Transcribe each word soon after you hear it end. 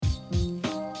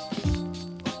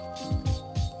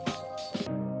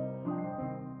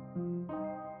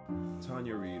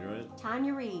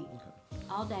Tonya Reid.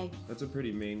 All day. That's a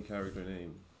pretty main character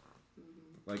name.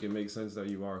 Like, it makes sense that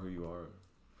you are who you are,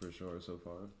 for sure, so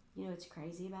far. You know what's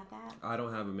crazy about that? I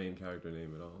don't have a main character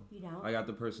name at all. You don't? I got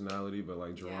the personality, but,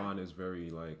 like, Jerron is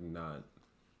very, like, not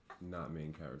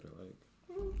main character-like.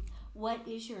 What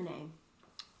is your name?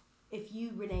 If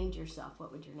you renamed yourself,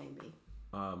 what would your name be?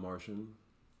 Martian.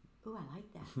 Ooh, I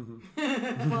like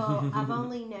that. Well, I've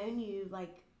only known you,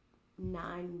 like,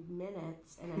 9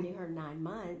 minutes, and I knew her 9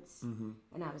 months,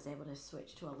 and I was able to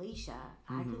switch to Alicia.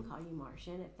 I can call you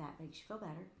Martian if that makes you feel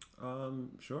better.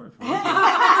 Sure. If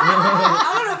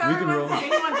I don't know if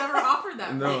anyone's ever offered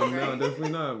that. No, phrase, right? no,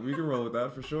 definitely not. We can roll with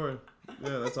that for sure.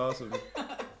 Yeah, that's awesome.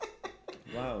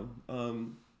 Wow.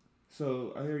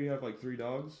 So I hear you have like 3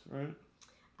 dogs, right?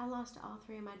 I lost all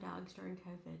 3 of my dogs during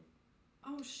COVID.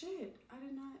 Oh shit! I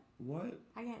did not. What?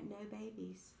 I got no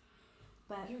babies.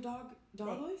 But Your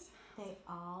dogless? They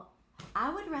all...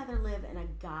 I would rather live in a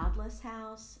godless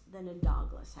house than a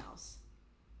dogless house.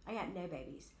 I got no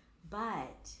babies.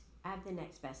 But I have the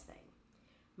next best thing.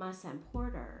 My son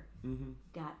Porter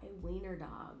got a wiener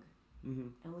dog,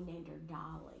 and we named her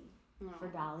Dolly for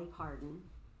Dolly Parton.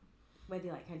 Whether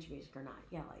you like country music or not,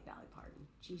 you gotta like Dolly Parton.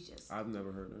 She's just... I've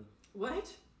never heard her.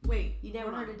 What? Wait. You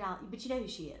never heard of Dolly, but you know who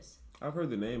she is. I've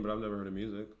heard the name, but I've never heard of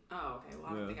music. Oh, okay.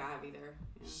 Well, I don't think I have either.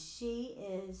 Yeah. She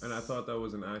is... And I thought that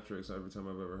was an actress every time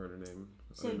I've ever heard her name.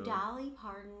 So Dolly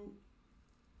Parton,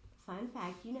 fun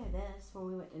fact, you know this, when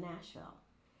we went to Nashville,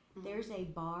 there's a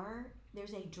bar,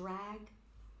 there's a drag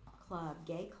club,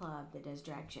 gay club that does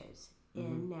drag shows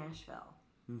in Nashville.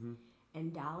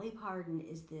 And Dolly Parton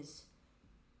is this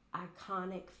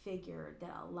iconic figure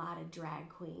that a lot of drag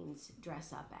queens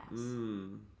dress up as.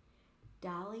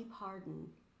 Dolly Parton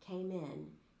came in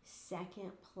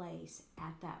 2nd place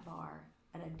at that bar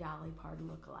at a Dolly Parton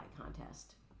lookalike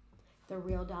contest. The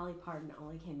real Dolly Parton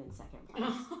only came in 2nd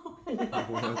place.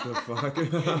 What the fuck?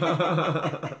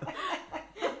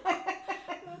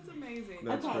 That's amazing.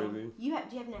 That's crazy. Do you have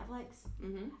Netflix?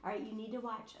 Mm-hmm. All right, you need to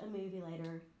watch a movie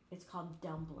later. It's called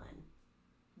Dumplin'.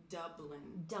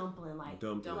 Dumplin', like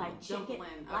chicken, Dumplin',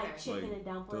 like okay. chicken and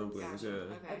dumplings. Dumplings, Gotcha.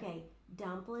 yeah. Okay,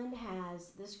 Dumplin'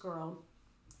 has this girl,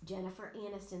 Jennifer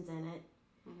Aniston's in it.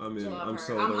 I'm in. Love I'm her.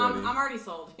 sold I'm already. already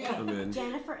sold. Yeah. I'm in.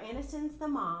 Jennifer Aniston's the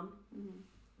mom.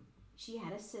 She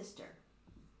had a sister.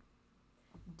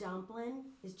 Dumplin'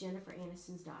 is Jennifer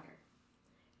Aniston's daughter.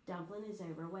 Dumplin' is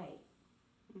overweight.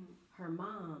 Her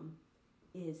mom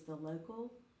is the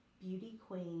local beauty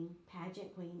queen,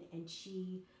 pageant queen, and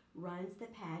she runs the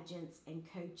pageants and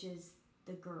coaches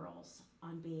the girls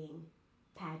on being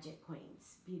pageant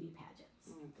queens, beauty pageants.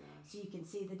 Oh gosh. So you can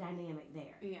see the dynamic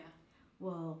there. Yeah.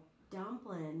 Well,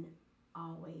 Dumplin'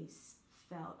 always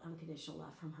felt unconditional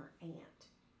love from her aunt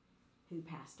who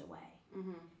passed away.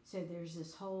 So there's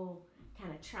this whole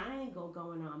kind of triangle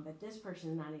going on, but this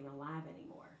person is not even alive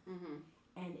anymore.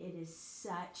 And it is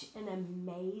such an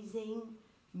amazing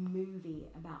movie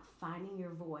about finding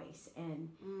your voice and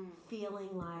feeling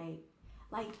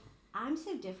like I'm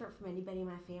so different from anybody in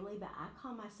my family, but I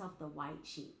call myself the white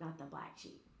sheep, not the black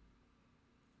sheep.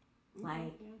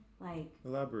 Like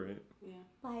Elaborate. Yeah.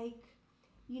 like,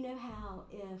 you know how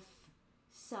if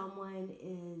someone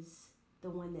is the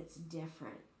one that's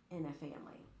different in a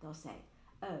family, they'll say,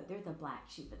 oh, they're the black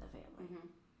sheep of the family.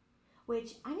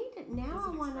 Which I need to, now That's I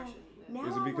an want to, expression, now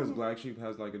Is it I because wanna, black sheep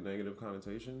has like a negative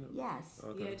connotation? Yes.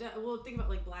 Okay. Yeah. Well, think about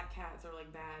like black cats or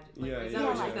like bad. Like, Yeah, is yeah, that,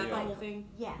 yeah, is that yeah. the whole thing?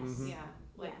 Yes. Yeah.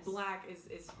 Like Yes. black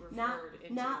is referred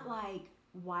into. Not like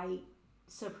white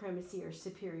supremacy or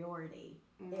superiority.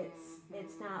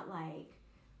 It's not like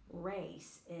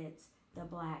race. It's the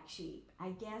black sheep. I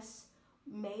guess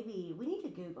maybe we need to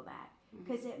Google that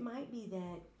because it might be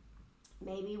that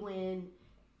maybe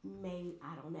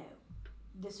I don't know.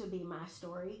 This would be my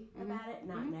story about it,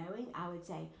 not knowing. I would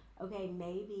say, okay,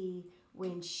 maybe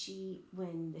when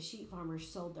the sheep farmers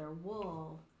sold their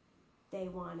wool, they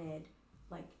wanted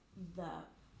like the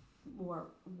more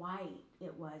white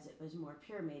it was more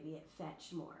pure. Maybe it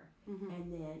fetched more.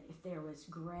 And then if there was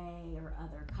gray or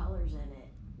other colors in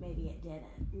it, maybe it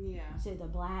didn't. Yeah. So the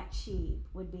black sheep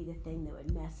would be the thing that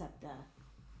would mess up the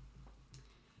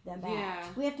batch. Yeah.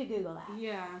 We have to Google that.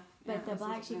 Yeah. But the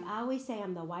black sheep, I always say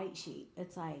I'm the white sheep.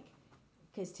 It's like,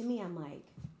 because to me, I'm like,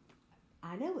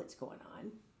 I know what's going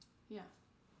on. Yeah.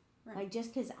 Right. Like,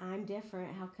 just because I'm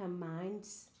different, how come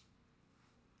mine's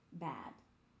bad?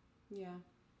 Yeah.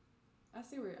 I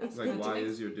see where It's Like, why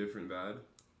is your different bad?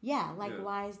 Yeah, like, Yeah.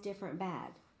 why is different bad?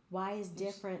 Why is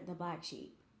different the black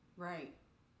sheep? Right.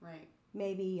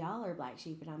 Maybe y'all are black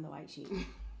sheep and I'm the white sheep.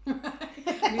 Maybe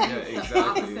Yeah, it's exactly. the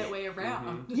opposite way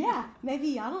around. Yeah, maybe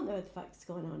y'all don't know what the fuck's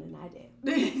going on and I do.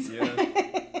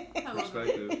 Yeah.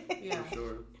 Perspective, Yeah. for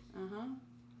sure.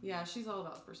 Yeah, she's all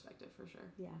about perspective for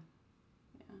sure. Yeah.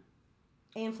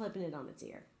 Yeah. And flipping it on its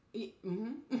ear. Right.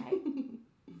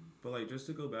 But like, just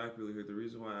to go back really quick, the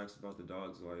reason why I asked about the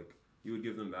dogs, like, you would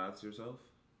give them baths yourself?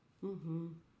 Mm-hmm.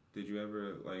 Did you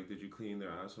ever, like, did you clean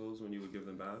their assholes when you would give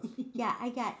them baths? Yeah, I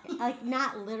got, like,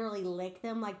 not literally lick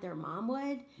them like their mom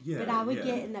would, Yeah, but I would yeah.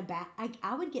 get in the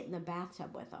I would get in the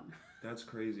bathtub with them. That's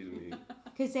crazy to me.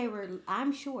 Because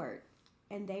I'm short,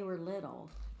 and they were little.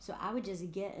 So I would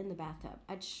just get in the bathtub.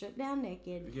 I'd strip down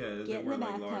naked, Yeah, they get in the weren't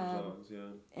like large bathtub, dogs, yeah.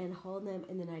 and hold them,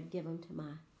 and then I'd give them to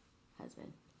my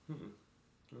husband.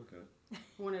 Okay.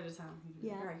 One at a time.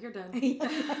 Yeah. All right, you're done. Here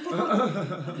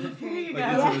you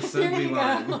Like go. it's an assembly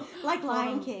line. Like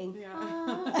Lion King.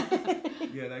 Yeah.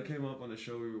 Yeah, that came up on a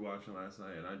show we were watching last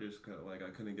night, and I just I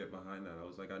couldn't get behind that. I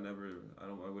was like, I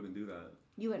wouldn't do that.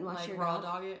 You wouldn't wash Like your raw dog?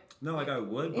 dog it? No, like I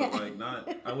would, but like not.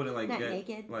 I wouldn't like Not get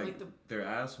naked? like Like their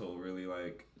asshole really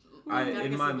like. You gotta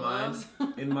In get my some mind,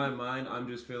 gloves. in my mind, I'm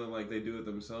just feeling like they do it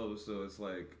themselves. So it's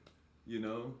like, you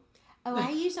know. Oh,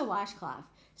 I use a washcloth.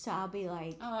 So I'll be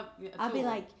like, I'll be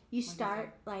like, you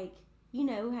start like, you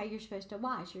know how you're supposed to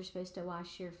wash. You're supposed to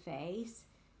wash your face,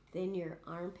 then your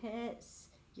armpits,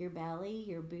 your belly,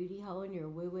 your booty hole, and your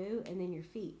woo-woo, and then your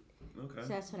feet. Okay. So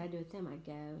that's what I do with them. I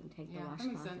go and take the that washcloth.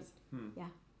 makes sense. Yeah.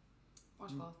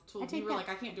 Washcloth. Tool. I take You were that- like,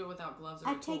 I can't do it without gloves.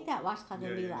 I take that washcloth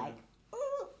and be Yeah. like,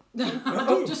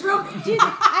 Just real.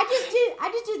 I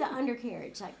just do the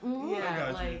undercarriage, like, I Yeah,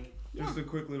 got like. you. Just a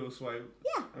quick little swipe.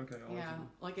 Yeah. Okay. Awesome. Yeah,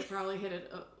 like it probably hit it,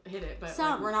 but like,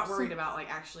 Some- we're not worried about like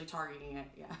actually targeting it.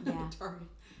 Yeah. Yeah.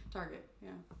 target. Yeah.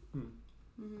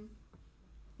 Hmm.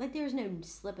 Like there was no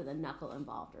slip of the knuckle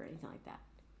involved or anything like that.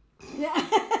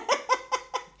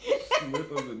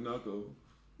 Slip of the knuckle.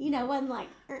 You know, wasn't like.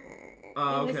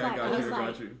 Oh, it was okay. like- I it got was you. I like-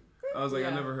 got you. I was like, I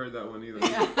Yeah. never heard that one either.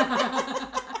 Yeah.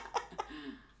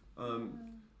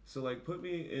 So like, put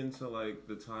me into like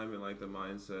the time and like the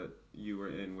mindset you were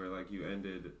in, where like you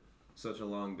ended such a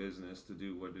long business to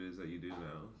do what it is that you do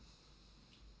now.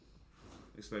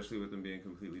 Especially with them being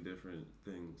completely different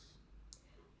things.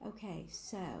 Okay,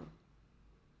 so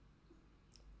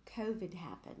COVID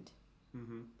happened,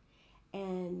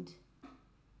 and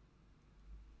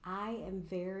I am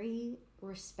very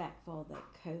respectful that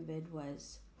COVID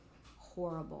was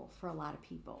horrible for a lot of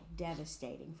people,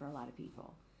 devastating for a lot of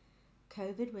people.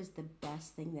 COVID was the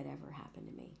best thing that ever happened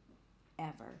to me,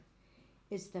 ever.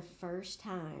 It's the first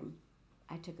time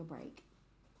I took a break.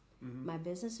 My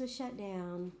business was shut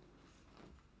down.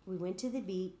 We went to the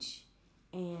beach,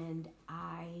 and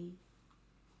I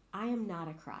am not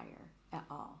a crier at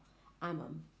all. I'm a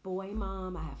boy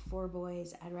mom. I have 4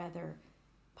 boys. I'd rather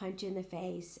punch you in the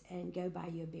face and go buy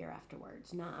you a beer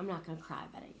afterwards. I'm not going to cry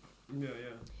about anything.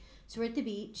 Yeah. So we're at the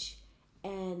beach,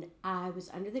 and I was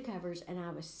under the covers, and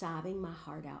I was sobbing my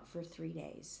heart out for 3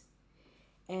 days.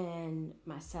 And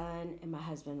my son and my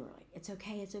husband were like, it's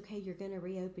okay, you're going to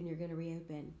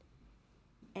reopen.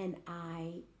 And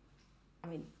I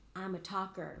mean, I'm a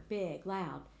talker, big,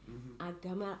 loud. I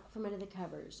come out from under the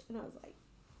covers, and I was like,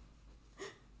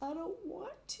 I don't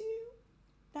want to.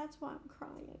 That's why I'm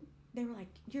crying. They were like,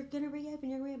 you're going to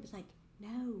reopen. It's like,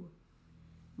 no.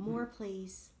 More,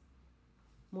 please.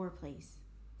 More, please.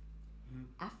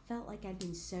 I felt like I'd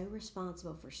been so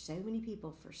responsible for so many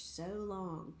people for so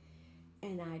long,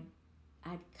 and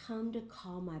I'd come to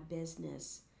call my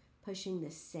business pushing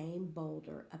the same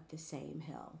boulder up the same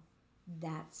hill.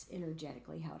 That's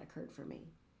energetically how it occurred for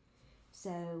me.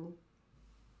 So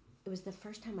it was the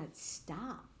first time I'd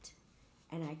stopped,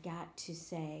 and I got to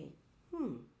say,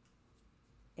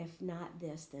 if not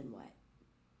this, then what?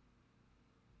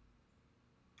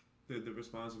 Did the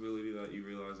responsibility that you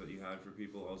realized that you had for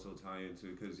people also tie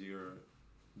into, because you're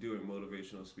doing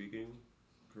motivational speaking,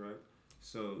 correct?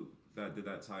 So did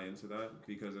that tie into that?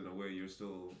 Because in a way you're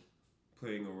still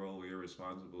playing a role where you're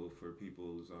responsible for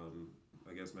people's,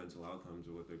 I guess, mental outcomes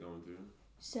or what they're going through.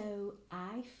 So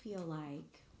I feel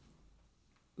like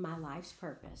my life's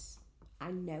purpose,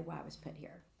 I know why I was put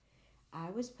here. I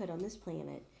was put on this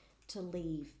planet to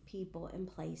leave people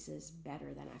and places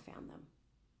better than I found them.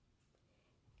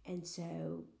 And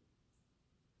so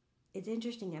it's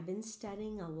interesting. I've been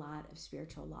studying a lot of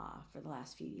spiritual law for the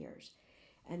last few years.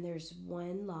 And there's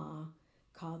one law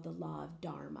called the law of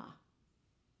Dharma,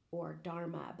 or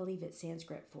Dharma. I believe it's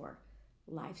Sanskrit for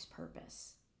life's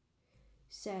purpose.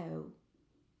 So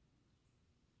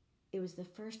it was the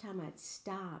first time I'd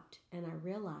stopped, and I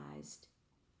realized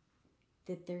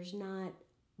that there's not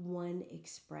one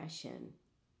expression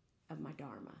of my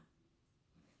Dharma.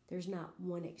 There's not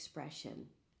one expression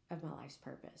of my life's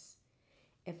purpose.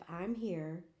 If I'm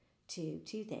here to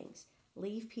 2 things,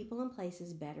 leave people and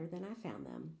places better than I found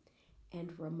them,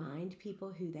 and remind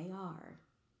people who they are,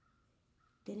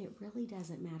 then it really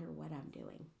doesn't matter what I'm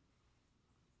doing.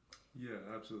 Yeah,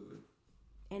 absolutely.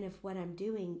 And if what I'm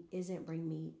doing isn't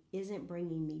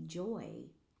bringing me joy,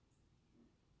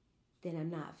 then I'm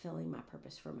not filling my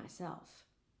purpose for myself.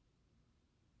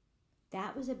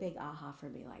 That was a big aha for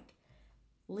me, like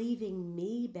leaving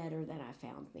me better than I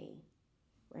found me,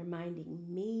 reminding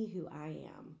me who I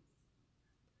am.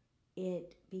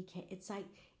 It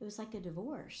was like a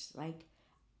divorce. Like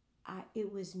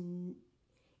it was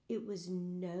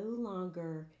no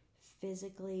longer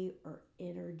physically or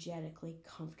energetically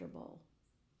comfortable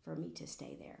for me to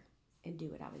stay there and do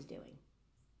what I was doing.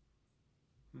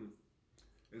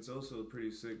 It's also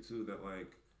pretty sick too that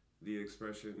like the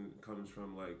expression comes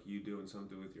from like you doing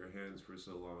something with your hands for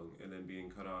so long and then being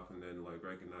cut off and then like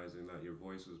recognizing that your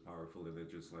voice was powerful and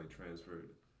it just like transferred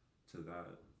to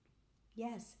that.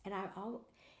 Yes, and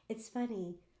it's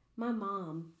funny. My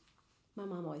mom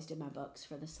always did my books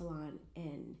for the salon,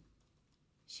 and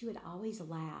she would always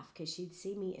laugh because she'd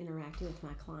see me interacting with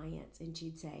my clients, and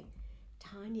she'd say,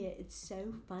 "Tonya, it's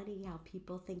so funny how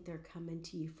people think they're coming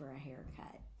to you for a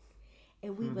haircut."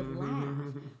 And we would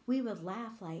laugh. We would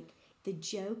laugh like the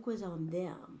joke was on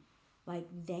them. Like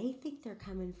they think they're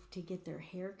coming to get their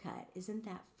hair cut. Isn't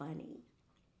that funny?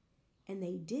 And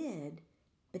they did,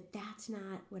 but that's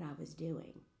not what I was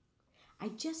doing. I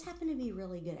just happen to be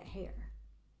really good at hair.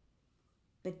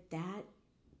 But that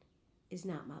is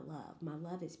not my love. My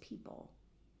love is people.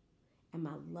 And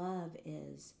my love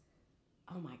is,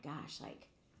 oh my gosh, like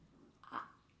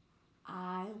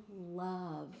I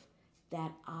love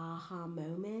that aha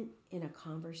moment in a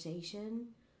conversation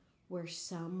where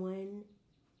someone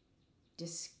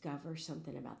discovers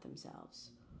something about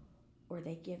themselves, or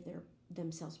they give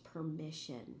themselves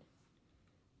permission,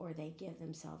 or they give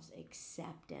themselves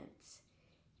acceptance,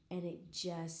 and it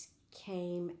just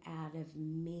came out of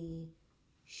me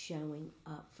showing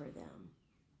up for them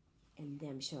and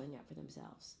them showing up for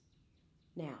themselves.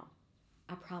 Now,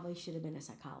 I probably should have been a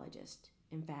psychologist.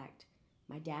 In fact,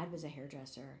 my dad was a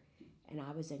hairdresser, and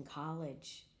I was in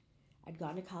college. I'd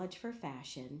gone to college for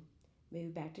fashion,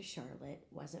 moved back to Charlotte,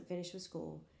 wasn't finished with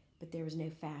school, but there was no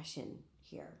fashion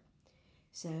here.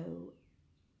 So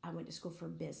I went to school for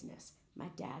business. My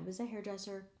dad was a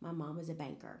hairdresser, my mom was a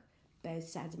banker. Both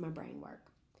sides of my brain work.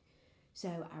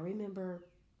 So I remember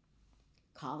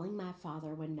calling my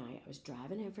father one night. I was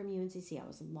driving home from UNCC. I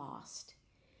was lost.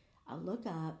 I look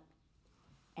up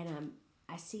and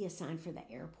I see a sign for the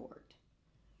airport.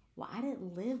 Well, I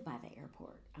didn't live by the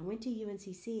airport. I went to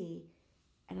UNCC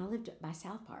and I lived by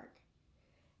South Park.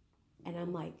 And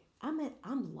I'm like,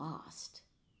 I'm lost.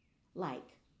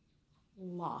 Like,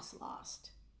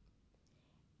 lost.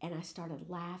 And I started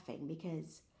laughing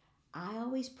because I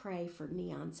always pray for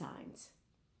neon signs.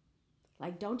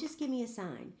 Like, don't just give me a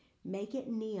sign. Make it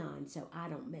neon so I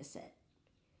don't miss it.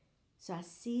 So I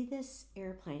see this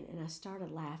airplane and I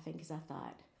started laughing because I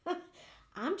thought,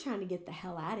 I'm trying to get the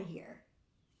hell out of here.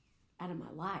 Out of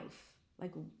my life.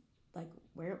 Like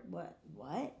where,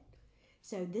 what?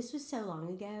 So this was so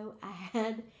long ago, I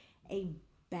had a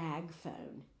bag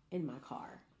phone in my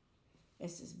car.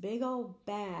 It's this big old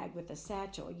bag with a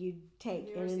satchel you take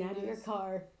in and out of your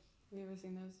car. Have you ever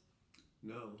seen those?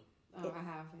 No. Oh, I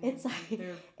have. Yeah.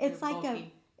 It's like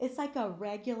bulky. it's like a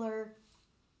regular.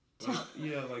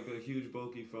 Yeah, like a huge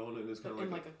bulky phone, and it's kind of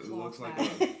like a it cloth looks like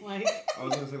bag. Like I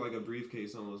was gonna say like a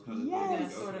briefcase almost kind of. Yes. thing. Yeah,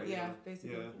 sort of. Yeah,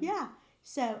 basically. Yeah.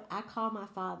 So I called my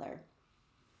father,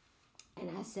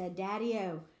 and I said,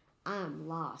 "Daddy-o, I'm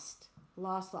lost.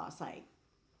 Like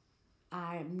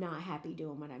I'm not happy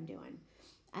doing what I'm doing.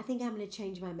 I think I'm going to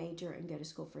change my major and go to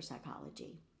school for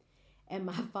psychology." And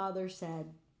my father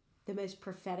said the most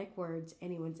prophetic words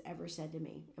anyone's ever said to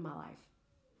me in my life.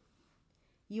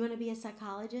 "You want to be a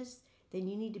psychologist? Then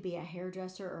you need to be a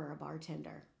hairdresser or a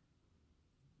bartender."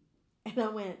 And I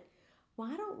went,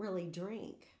 "Well, I don't really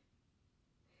drink."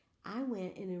 I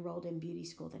went and enrolled in beauty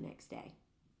school the next day.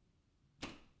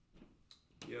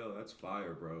 Yo, that's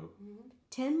fire, bro.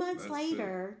 10 months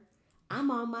later, I'm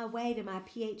on my way to my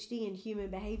PhD in human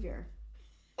behavior.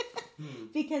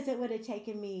 Because it would have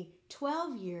taken me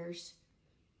 12 years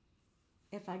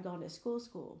if I'd gone to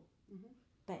school.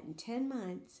 But in 10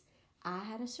 months, I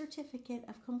had a certificate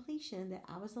of completion that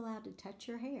I was allowed to touch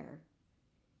your hair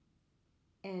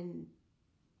and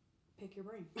pick your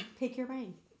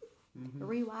brain.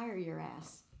 Rewire your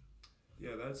ass.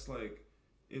 Yeah, that's like,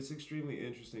 it's extremely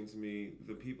interesting to me,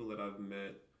 the people that I've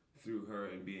met through her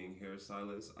and being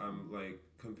hairstylists. I'm like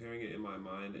comparing it in my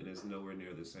mind and it's nowhere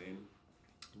near the same.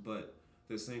 But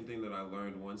the same thing that I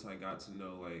learned once I got to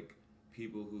know like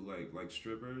people who like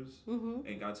strippers Mm-hmm.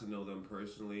 and got to know them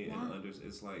personally and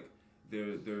it's like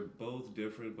they're both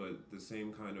different but the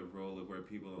same kind of role of where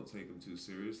people don't take them too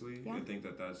seriously and think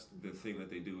that that's the thing that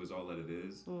they do is all that it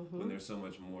is when there's so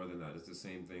much more than that. It's the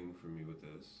same thing for me with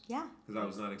this. Yeah. Because I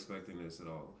was not expecting this at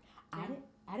all. I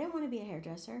didn't want to be a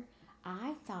hairdresser.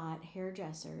 I thought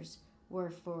hairdressers were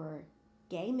for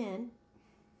gay men,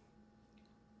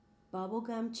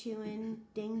 bubblegum chewing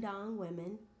ding dong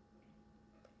women,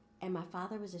 and my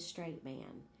father was a straight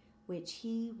man, which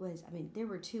he was. I mean, there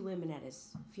were 2 women at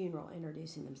his funeral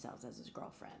introducing themselves as his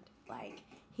girlfriend. Like,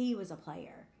 he was a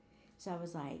player. So I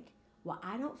was like, well,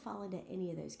 I don't fall into any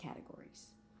of those categories.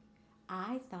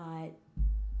 I thought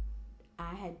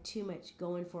I had too much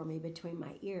going for me between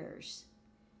my ears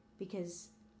because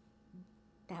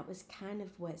that was kind of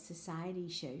what society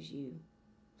shows you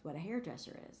what a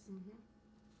hairdresser is.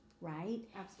 Right?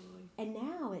 Absolutely. And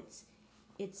now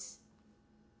it's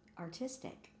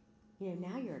artistic.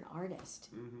 Now you're an artist.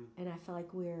 And I feel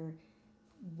like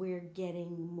we're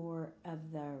getting more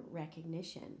of the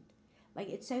recognition. Like,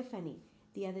 it's so funny.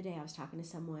 The other day I was talking to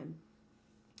someone.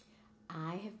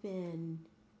 I'm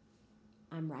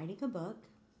writing a book.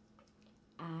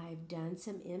 I've done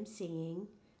some emceeing.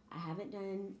 I haven't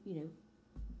done,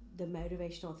 the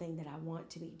motivational thing that I want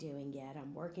to be doing yet.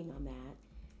 I'm working on that.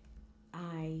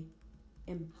 I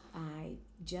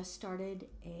just started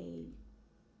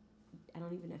I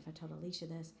don't even know if I told Alicia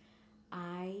this.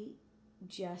 I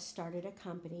just started a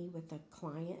company with a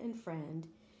client and friend,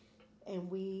 and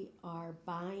we are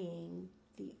buying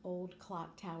the old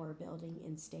clock tower building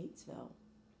in Statesville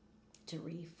to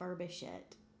refurbish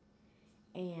it.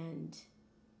 And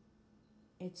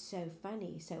it's so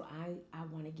funny. So I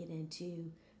want to get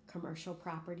into commercial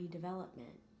property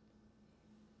development.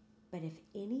 But if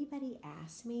anybody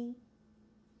asks me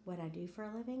what I do for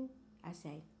a living, I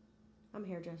say, I'm a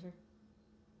hairdresser.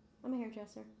 I'm a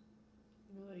hairdresser.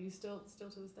 Well, you still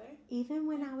to this day? Even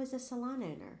when I was a salon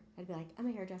owner, I'd be like, I'm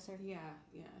a hairdresser. Yeah.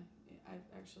 I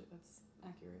actually, that's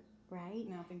accurate. Right?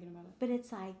 Now thinking about it. But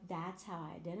it's like, that's how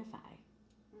I identify.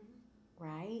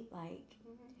 Right? Like,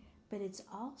 but it's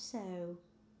also,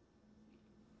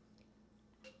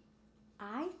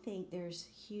 I think there's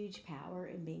huge power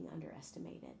in being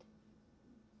underestimated.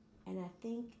 And I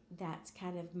think that's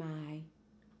kind of my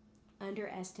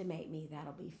underestimate me,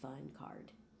 that'll be fun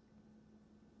card.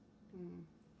 I'm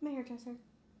a hairdresser.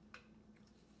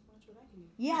 Watch what I can do.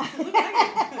 Yeah.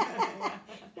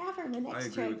 Yeah, for my next I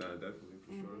agree trip. with that, definitely,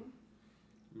 for sure.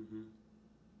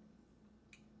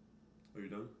 Are you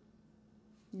done?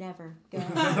 Never. Go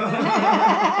ahead.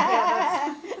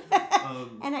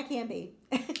 And I can be.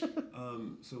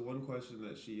 So one question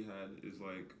that she had is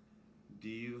like, do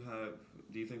you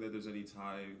think that there's any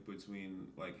tie between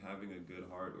like having a good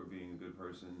heart or being a good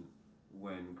person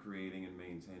when creating and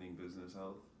maintaining business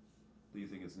health? Do you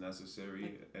think it's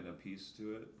necessary and a piece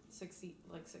to it?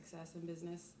 Success in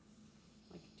business.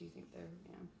 Like, do you think they're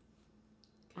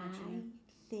I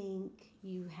think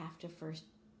you have to first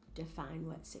define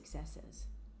what success is.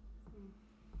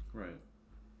 Right.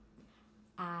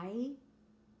 I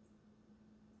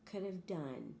could have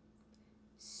done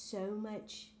so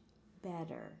much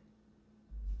better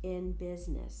in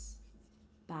business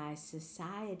by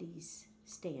society's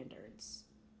standards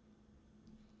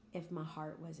if my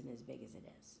heart wasn't as big as it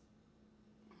is.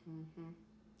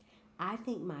 I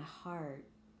think my heart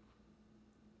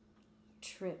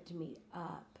tripped me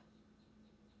up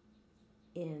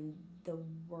in the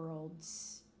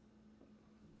world's,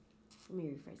 let me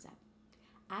rephrase that.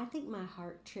 I think my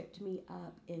heart tripped me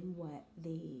up in what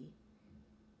the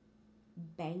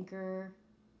banker,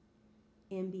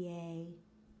 MBA,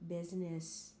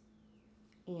 business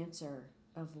answer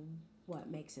of what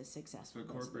makes a successful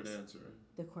business. The corporate answer.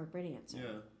 The corporate answer.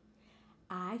 Yeah.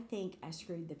 I think I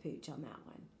screwed the pooch on that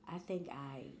one. I think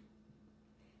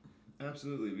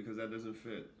Absolutely, because that doesn't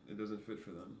fit. It doesn't fit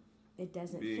for them. It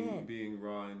doesn't fit. Being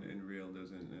raw and real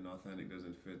and authentic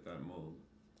doesn't fit that mold.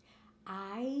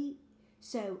 I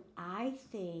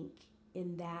think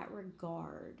in that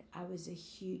regard, I was a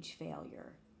huge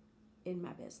failure in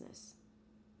my business.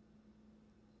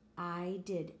 I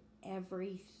did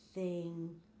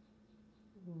everything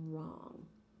wrong.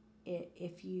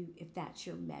 If that's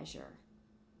your measure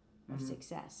of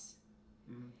success,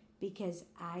 because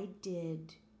I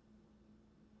did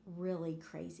really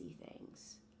crazy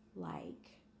things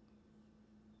like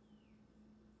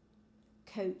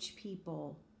coach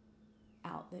people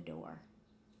out the door,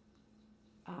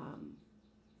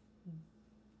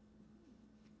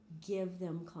 give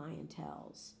them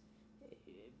clienteles,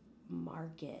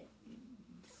 market,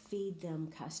 feed them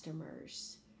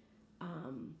customers,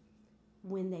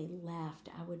 when they left,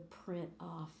 I would print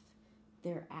off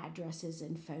their addresses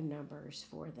and phone numbers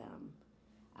for them.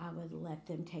 I would let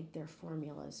them take their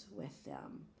formulas with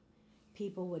them.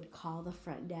 People would call the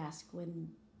front desk when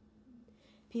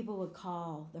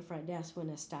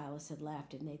a stylist had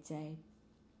left, and they'd say,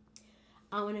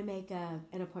 I want to make an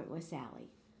appointment with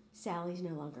Sally. Sally's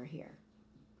no longer here.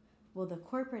 Well, the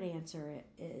corporate answer,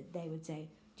 they would say,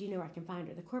 do you know where I can find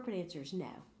her? The corporate answer is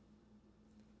no.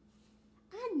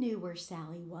 I knew where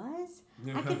Sally was.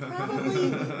 I could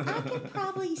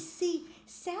probably see.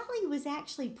 Sally was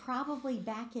actually probably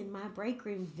back in my break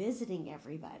room visiting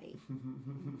everybody.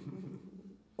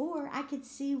 Or I could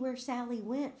see where Sally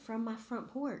went from my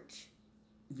front porch.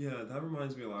 Yeah, that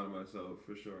reminds me a lot of myself,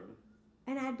 for sure.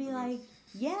 And I'd be like,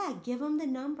 yeah, give them the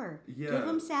number. Yeah. Give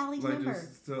them Sally's number.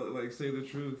 Just say the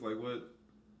truth. Like, what?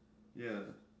 Yeah.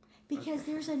 Because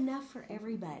there's enough for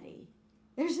everybody.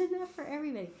 There's enough for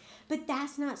everybody. But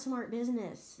that's not smart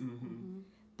business. Mm-hmm.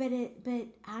 But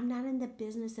I'm not in the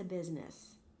business of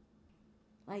business.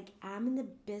 Like, I'm in the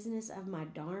business of my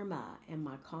dharma and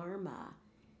my karma.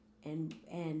 And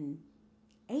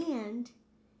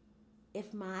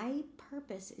if my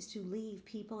purpose is to leave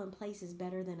people and places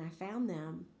better than I found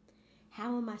them,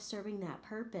 how am I serving that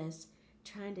purpose,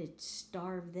 trying to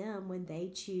starve them when they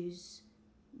choose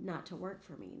not to work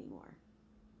for me anymore?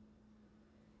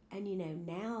 And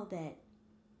now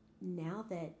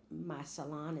that my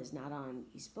salon is not on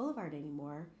East Boulevard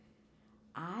anymore,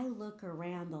 I look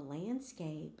around the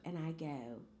landscape and I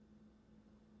go,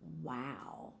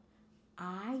 wow,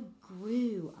 I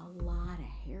grew a lot of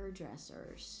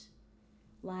hairdressers.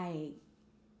 Like,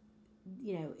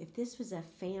 if this was a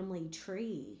family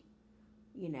tree,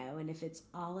 and if it's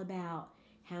all about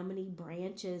how many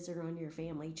branches are on your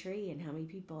family tree and how many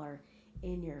people are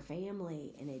in your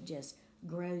family, and it just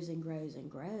grows and grows and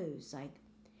grows, like,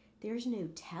 there's no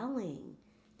telling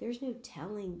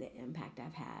the impact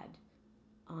I've had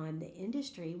on the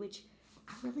industry, which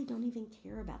I really don't even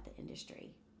care about the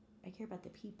industry. I care about the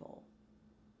people.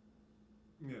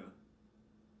 Yeah,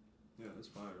 that's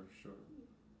fire, sure.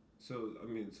 So,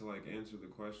 to answer the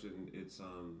question, it's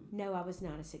No, I was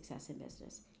not a success in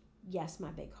business. Yes,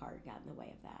 my big heart got in the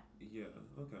way of that. Yeah,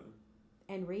 okay.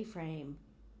 And Reframe,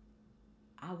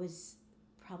 I was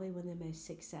probably one of the most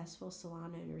successful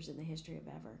salon owners in the history of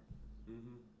ever.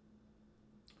 Mm-hmm.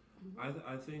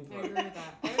 I think I agree with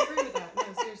that. I agree with that.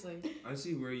 No, seriously. I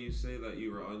see where you say that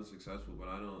you were unsuccessful, but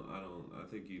I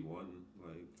think you won.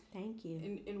 Like, thank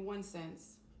you. In one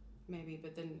sense, maybe,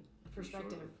 but then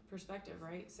perspective,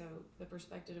 right? So the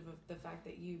perspective of the fact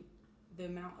that the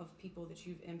amount of people that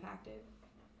you've impacted,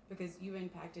 because you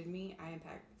impacted me, I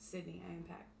impact Sydney, I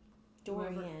impact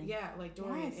Dorian. Whoever, yeah, like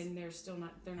Dorian, yes. And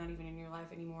they're not even in your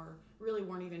life anymore. Really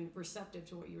weren't even receptive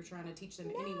to what you were trying to teach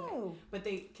them anyway. But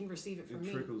they can receive it from me.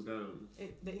 It trickles down.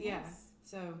 Yeah.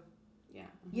 So, yeah.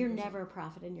 100%. You're never a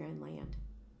prophet in your own land.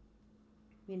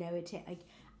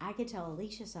 I could tell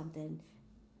Alicia something,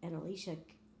 and Alicia,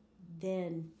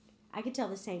 then I could tell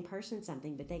the same person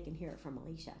something, but they can hear it from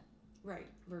Alicia. Right.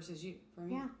 Versus you. For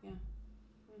me. Yeah.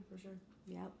 For sure.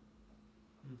 Yep.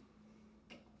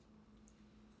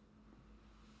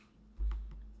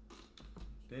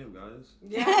 Damn, guys.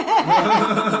 Yeah.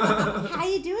 How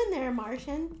you doing there,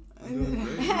 Martian? I'm doing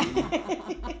great.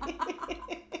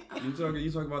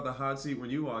 You talk about the hot seat when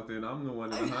you walked in. I'm the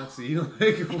one in the hot seat.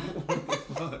 Like, what the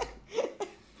fuck?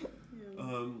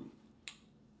 Yeah.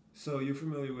 So you're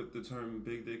familiar with the term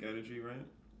big dick energy, right?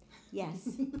 Yes.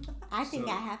 I think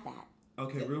I have that.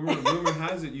 Okay, rumor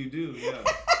has it you do, yeah.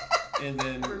 And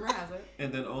then rumor has it.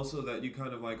 And then also that you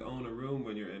kind of like own a room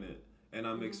when you're in it. And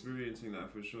I'm experiencing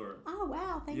that for sure. Oh,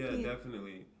 wow. Thank you. Yeah,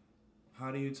 definitely. How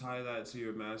do you tie that to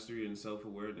your mastery and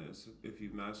self-awareness, if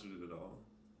you've mastered it at all?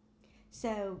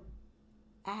 So,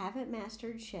 I haven't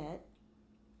mastered shit.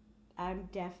 I'm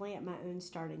definitely at my own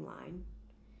starting line.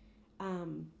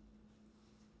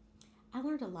 I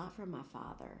learned a lot from my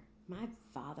father. My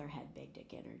father had big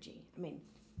dick energy. I mean,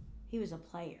 he was a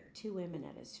player. 2 women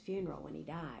at his funeral when he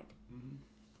died. Mm-hmm.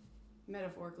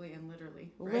 Metaphorically and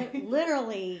literally. Right?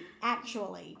 Literally,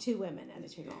 actually, 2 women at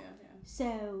his funeral. Yeah.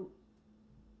 So,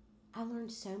 I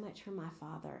learned so much from my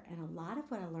father, and a lot of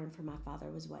what I learned from my father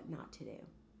was what not to do,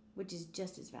 which is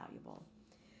just as valuable.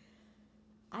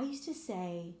 I used to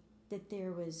say that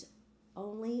there was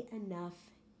only enough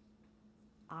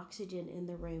oxygen in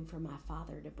the room for my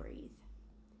father to breathe.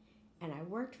 And I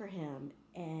worked for him,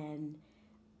 and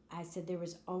I said there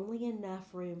was only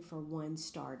enough room for one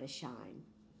star to shine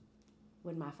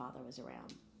when my father was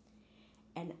around.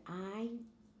 And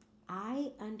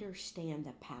I understand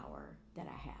the power that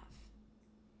I have.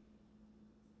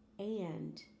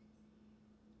 And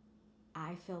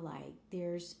I feel like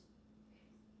there's,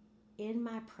 in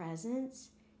my presence,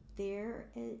 there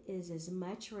is as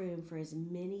much room for as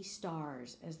many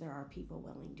stars as there are people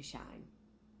willing to shine.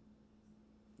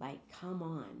 Like, come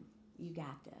on, you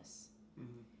got this.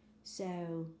 Mm-hmm.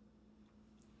 So,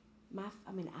 my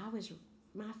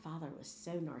father was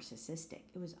so narcissistic.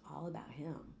 It was all about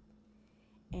him.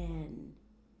 And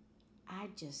I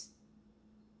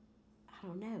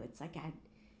don't know. It's like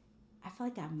I feel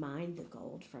like I mined the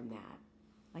gold from that.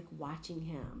 Like watching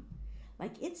him.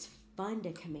 Like, it's fun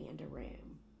to command a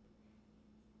room.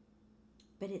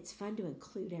 But it's fun to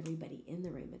include everybody in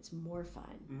the room. It's more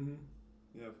fun. Mm-hmm.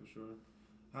 Yeah, for sure.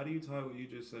 How do you tie what you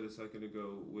just said a second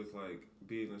ago with like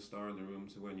being a star in the room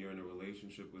to when you're in a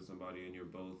relationship with somebody and you're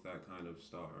both that kind of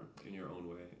star in your own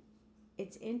way?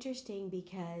 It's interesting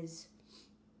because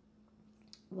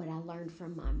what I learned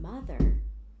from my mother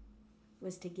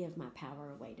was to give my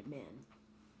power away to men.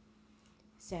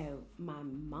 So my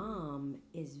mom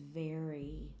is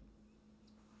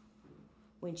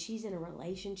when she's in a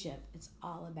relationship, it's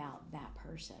all about that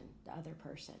person, the other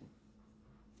person.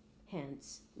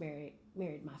 Hence,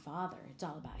 married my father. It's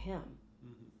all about him.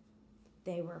 Mm-hmm.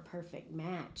 They were a perfect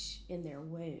match in their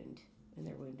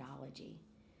woundology.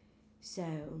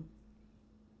 So,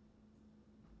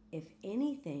 if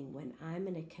anything, when I'm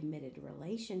in a committed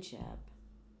relationship,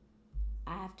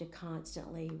 I have to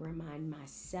constantly remind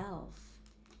myself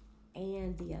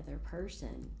and the other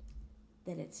person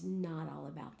that it's not all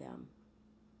about them.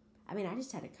 I mean, I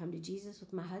just had to come to Jesus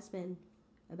with my husband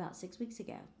about 6 weeks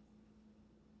ago,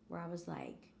 where I was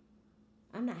like,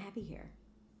 I'm not happy here.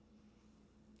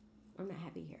 I'm not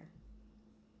happy here.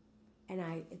 And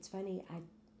it's funny,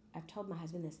 I've told my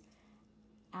husband this.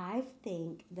 I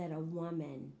think that a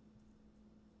woman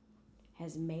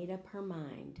has made up her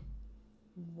mind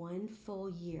 1 full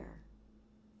year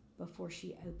before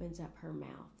she opens up her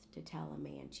mouth to tell a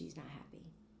man she's not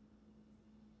happy.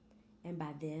 And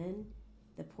by then,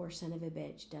 the poor son of a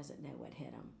bitch doesn't know what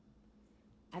hit him.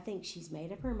 I think she's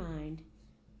made up her mind,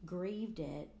 grieved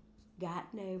it,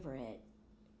 gotten over it,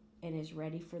 and is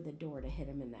ready for the door to hit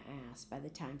him in the ass by the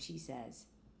time she says,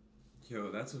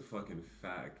 Yo, that's a fucking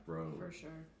fact, bro. For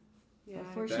sure. Yeah.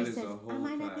 Before That she is says, a whole I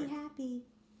might not be fact. happy.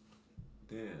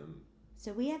 Damn.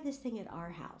 So we have this thing at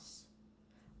our house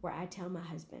where I tell my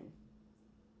husband,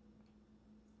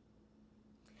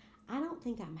 I don't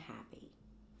think I'm happy.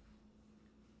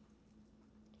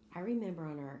 I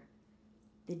remember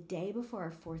the day before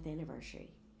our 4th anniversary,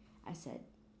 I said,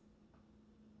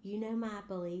 you know my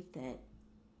belief that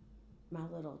my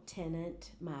little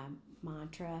tenet, my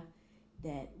mantra,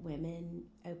 that women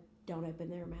don't open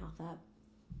their mouth up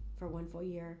for 1 full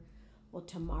year? Well,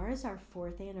 tomorrow's our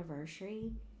 4th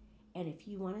anniversary, and if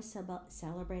you want to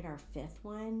celebrate our 5th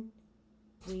one,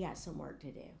 we got some work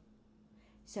to do.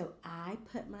 So I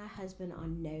put my husband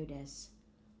on notice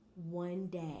 1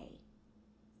 day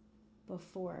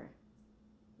before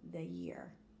the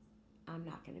year. I'm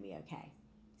not going to be okay.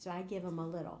 So I give him a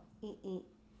little.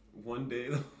 1 day.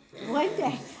 1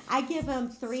 day. I give him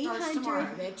 300.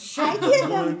 Tomorrow, bitch. I give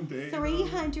 1 day, him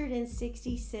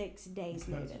 366 days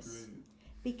notice. That's great.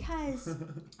 Because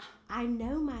I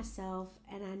know myself,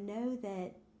 and I know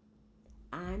that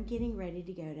I'm getting ready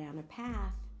to go down a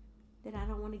path that I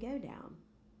don't want to go down.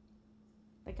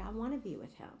 Like, I want to be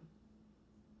with him.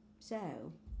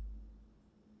 So.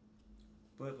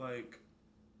 But like,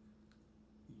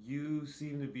 you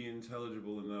seem to be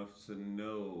intelligible enough to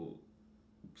know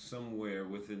somewhere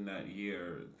within that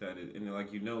year that and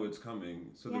like, you know it's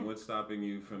coming. So Yeah. then what's stopping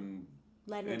you from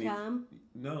Letting it come?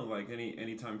 No, like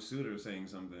anytime sooner saying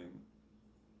something.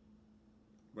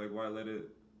 Like, why let it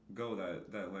go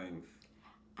that length?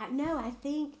 I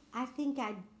think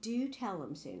I do tell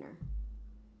him sooner.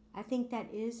 I think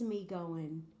that is me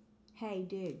going, hey,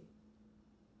 dude.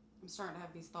 I'm starting to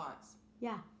have these thoughts.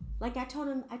 Yeah. Like I told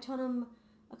him a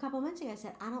couple months ago, I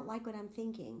said, I don't like what I'm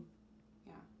thinking.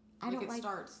 Yeah. It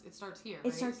starts here. It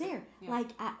right? starts there. Yeah.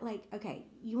 Okay,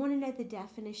 you want to know the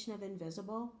definition of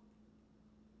invisible?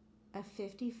 A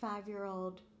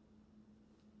 55-year-old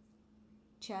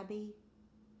chubby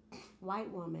white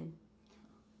woman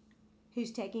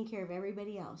who's taking care of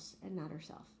everybody else and not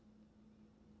herself.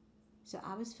 So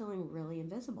I was feeling really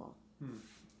invisible.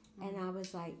 And I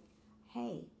was like,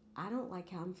 hey, I don't like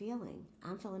how I'm feeling.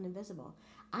 I'm feeling invisible.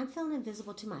 I'm feeling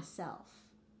invisible to myself.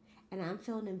 And I'm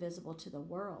feeling invisible to the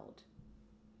world.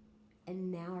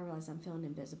 And now I realize I'm feeling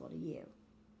invisible to you.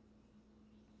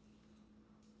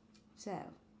 So,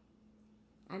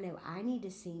 I know I need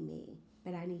to see me,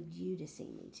 but I need you to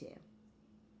see me too.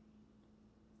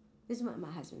 This is what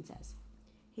my husband says.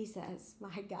 He says,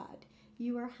 my God,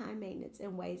 you are high maintenance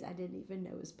in ways I didn't even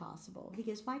know was possible. He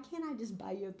goes, why can't I just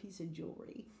buy you a piece of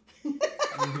jewelry?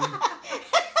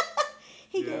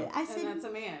 He goes, I said, and that's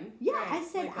a man. Yeah, right. I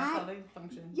said, like, that's how they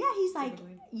function. Yeah, he's like,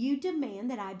 typically. you demand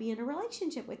that I be in a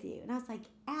relationship with you. And I was like,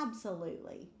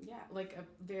 absolutely. Yeah, like a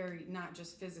very, not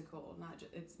just physical, not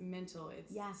just, it's mental,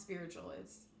 it's spiritual,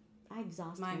 it's I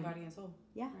exhaust mind, him. body, and soul.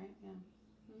 Yeah. Right? Yeah.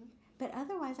 Mm-hmm. But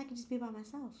otherwise, I could just be by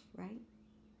myself, right?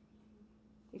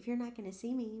 If you're not going to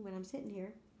see me when I'm sitting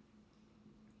here.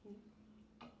 You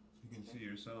can see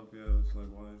yourself, yeah. It's like,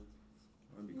 why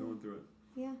be going through it?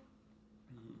 Yeah.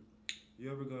 Mm-hmm.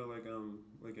 You ever go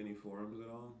like any forums at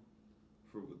all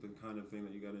for the kind of thing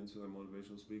that you got into, like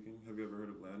motivational speaking? Have you ever heard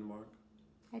of Landmark?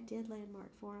 I did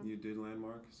Landmark Forum. You did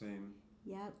Landmark? Same.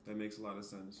 Yep. That makes a lot of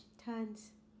sense. Tons.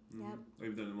 Mm-hmm. Yep. Have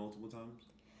you done it multiple times?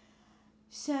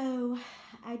 So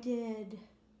I did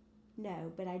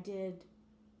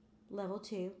level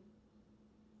 2.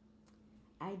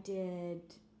 I did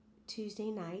Tuesday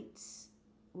nights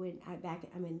my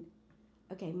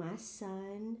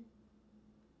son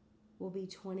will be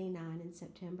 29 in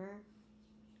September,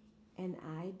 and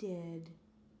I did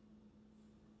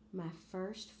my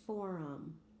first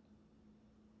forum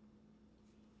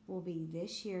will be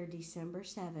this year, December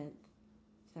 7th,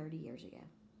 30 years ago.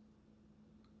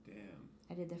 Damn.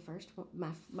 I did the first one,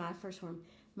 my first one.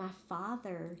 My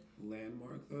father.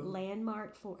 Landmark though.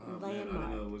 Landmark for Landmark. Man, I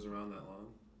didn't know it was around that long.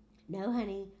 No,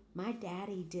 honey, my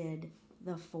daddy did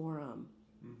the forum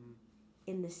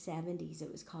in the 70s.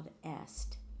 It was called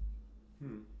EST.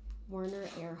 Werner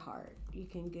Erhard. You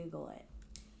can Google it.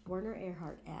 Werner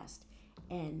Erhard EST.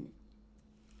 And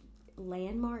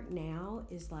Landmark now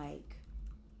is like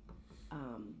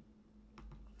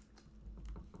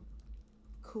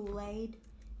Kool-Aid,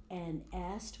 and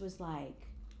Est was like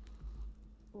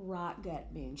rock gut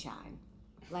moonshine.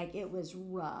 Like, it was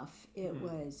rough. It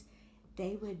was,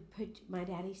 they would put, my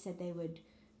daddy said they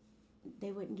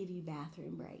wouldn't give you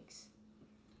bathroom breaks.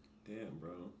 Damn,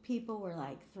 bro. People were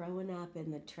like throwing up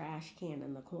in the trash can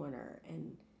in the corner,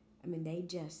 and I mean, they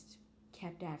just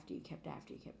kept after you.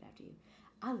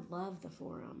 I love the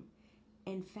forum.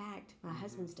 In fact, my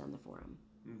husband's done the forum.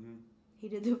 He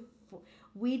did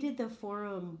we did the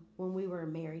forum when we were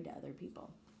married to other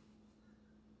people.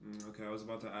 Okay, I was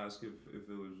about to ask if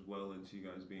it was well into you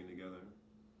guys being together.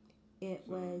 It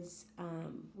was,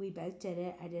 we both did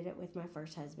it. I did it with my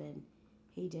first husband.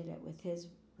 He did it with his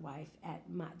wife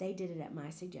they did it at my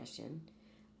suggestion.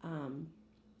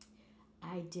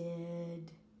 I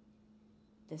did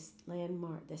this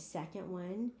Landmark, the second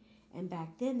one, and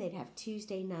back then they'd have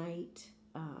Tuesday night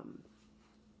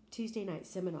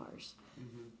seminars.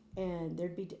 And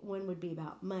there'd be, one would be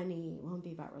about money, one would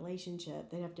be about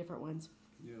relationship. They'd have different ones.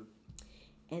 Yeah.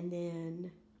 And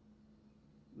then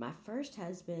my first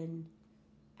husband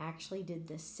actually did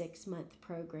the 6-month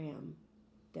program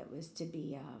that was to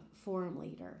be a forum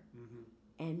leader.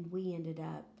 And we ended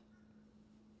up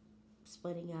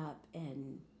splitting up,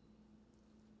 and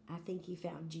I think he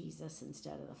found Jesus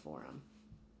instead of the forum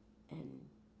and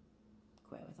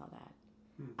quit with all that.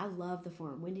 I love the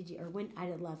forum. I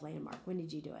did love Landmark. When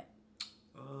did you do it?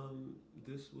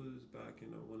 This was back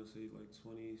in, I want to say, like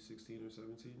 2016 or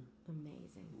 17.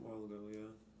 Amazing. A while ago,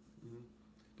 yeah.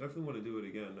 Definitely want to do it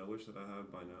again. I wish that I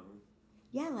had by now.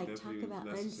 Yeah, like definitely talk about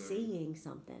unseeing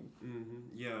something.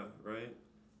 Yeah, right?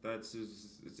 That's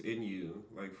just, it's in you,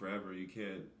 like forever. You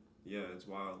can't, yeah, it's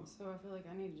wild. So I feel like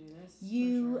I need to do this.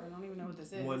 You, I don't even know what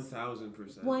this is.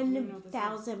 1,000%.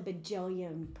 1,000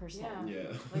 bajillion percent.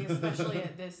 Yeah. Like, especially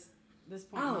at this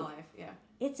point in my life. Yeah.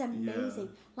 It's amazing.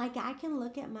 Yeah. Like, I can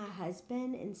look at my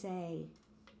husband and say,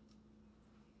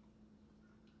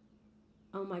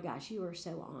 oh my gosh, you are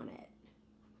so on it.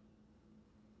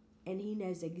 And he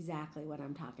knows exactly what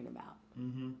I'm talking about.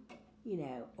 You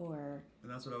know, or...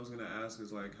 And that's what I was going to ask,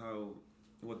 is like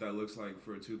what that looks like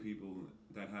for two people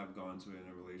that have gone to it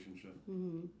in a relationship.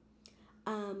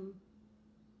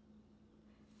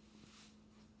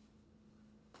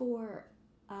 For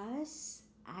us,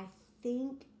 I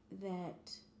think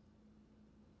that,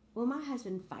 well, my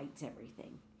husband fights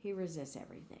everything. He resists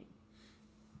everything.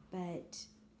 But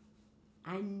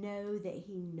I know that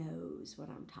he knows what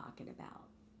I'm talking about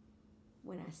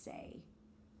when I say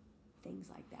things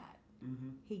like that.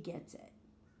 He gets it.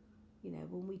 You know,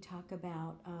 when we talk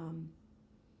about,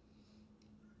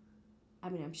 I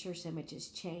mean, I'm sure so much has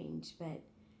changed, but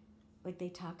like they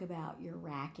talk about your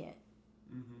racket.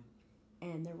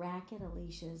 And the racket,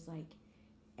 Alicia, is like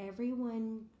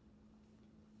everyone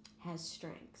has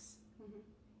strengths.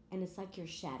 And it's like your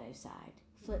shadow side,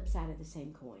 flip side of the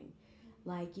same coin.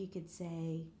 Like you could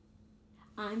say,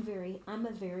 I'm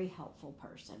a very helpful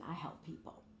person. I help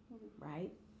people,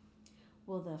 right?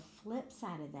 Well, the flip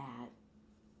side of that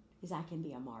is I can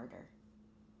be a martyr.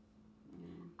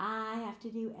 I have to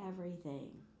do everything.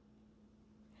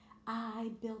 I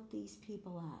built these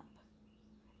people up.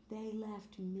 They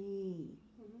left me.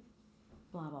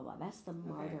 Blah blah blah. That's the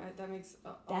martyr. Okay, that makes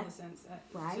all the sense.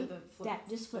 Right? So the flip, That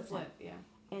just the flips flip, yeah.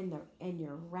 And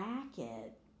your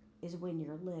racket is when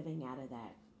you're living out of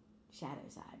that shadow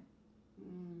side.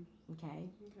 Okay?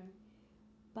 Okay.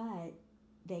 But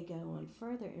they go on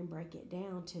further and break it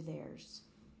down to theirs.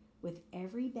 With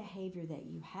every behavior that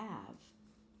you have,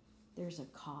 there's a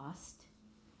cost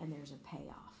and there's a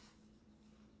payoff.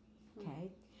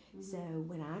 Okay? So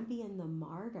when I'm being the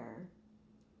martyr,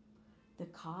 the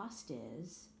cost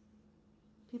is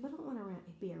people don't want to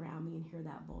be around me and hear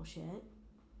that bullshit.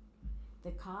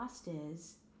 The cost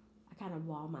is I kind of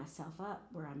wall myself up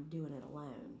where I'm doing it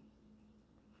alone.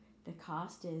 The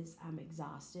cost is I'm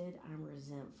exhausted, I'm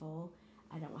resentful,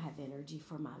 I don't have energy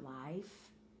for my life,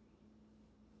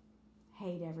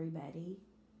 hate everybody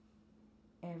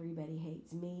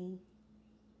hates me,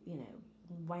 you know,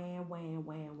 wham, wham,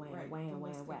 wham, wham, Right. wham, The wham,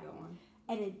 list wham. could go on.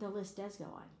 And the list does go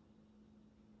on.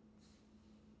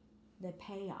 The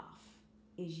payoff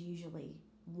is usually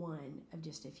one of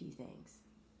just a few things.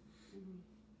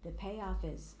 The payoff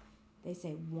is, they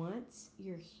say, once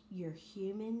your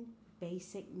human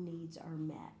basic needs are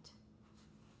met,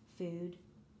 food,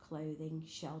 clothing,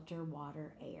 shelter,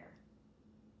 water, air,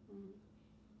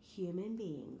 human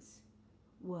beings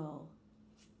will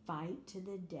fight to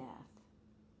the death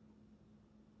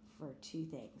for two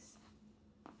things: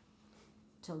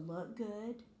 to look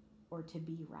good or to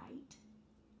be right.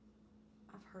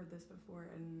 I've heard this before,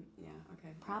 and yeah,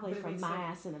 okay. Probably But it from makes my sense.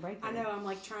 ass in the breakthrough. I know. I'm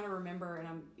like trying to remember,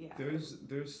 and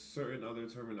There's certain other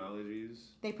terminologies.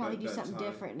 They probably that- do that something tie-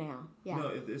 different now. Yeah. No,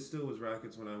 it still was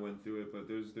rackets when I went through it, but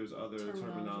there's other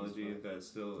terminology for it. that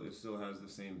still has the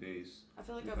same base. I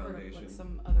feel like the I've heard of foundation. like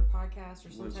some other podcast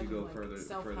or some Once type you go of like further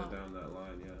self-help. down that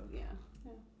line, yeah. Yeah.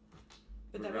 But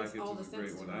But that makes rackets all the is a sense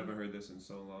great to one. me. I haven't heard this in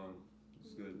so long.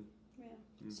 It's good. Yeah.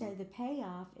 So the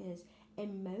payoff is,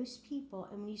 and most people,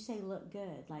 and when you say look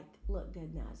good, like look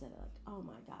good now, is that like, oh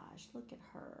my gosh, look at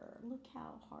her. Look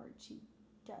how hard she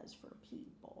does for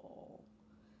people.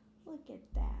 Look at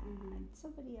that.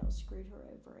 Somebody else screwed her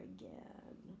over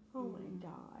again. Oh my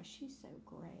gosh, she's so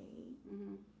great.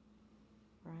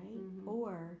 Right?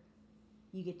 Or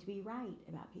you get to be right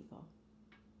about people.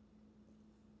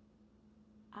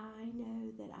 I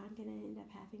know that I'm going to end up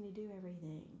having to do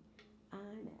everything. I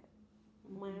know.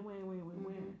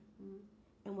 Wah.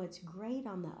 And what's great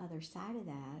on the other side of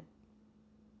that,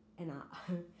 and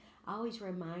I always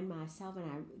remind myself,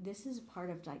 and this is part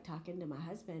of like talking to my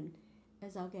husband,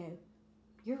 is I'll go,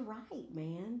 you're right,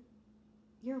 man.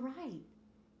 You're right.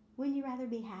 Wouldn't you rather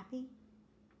be happy?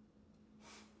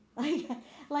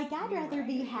 Like I'd rather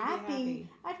be happy.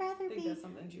 I'd rather I think be. that's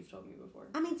something you've told me before.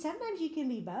 I mean, sometimes you can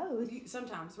be both.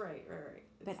 Sometimes, right.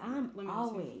 But It's I'm limited to-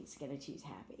 always going to choose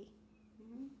happy.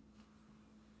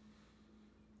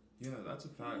 Yeah, that's a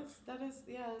fact. That's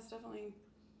definitely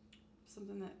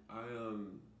something that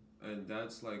And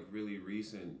that's like really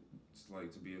recent,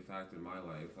 like to be a fact in my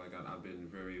life. Like I've been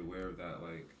very aware of that.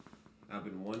 Like I've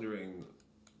been wondering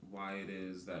why it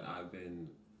is that I've been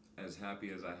as happy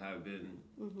as I have been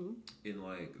in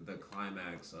like the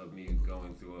climax of me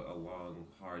going through a long,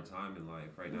 hard time in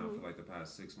life right now for like the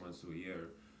past 6 months to a year.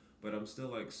 But I'm still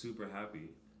like super happy.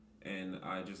 And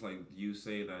I just like you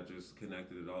say that just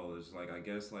connected it all. It's like I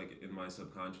guess like in my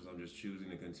subconscious I'm just choosing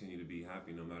to continue to be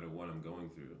happy no matter what I'm going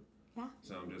through. Yeah.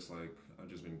 So I'm just like I've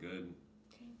just been good.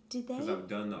 Did they? Because I've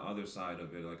done the other side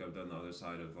of it. Like I've done the other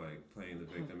side of like playing the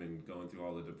victim and going through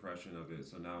all the depression of it.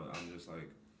 So now I'm just like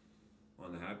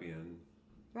on the happy end.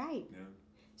 Right. Yeah.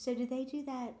 So did they do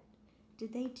that?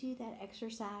 Did they do that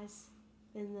exercise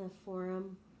in the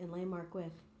forum in Landmark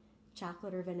with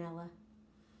chocolate or vanilla?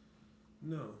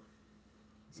 No.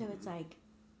 So it's like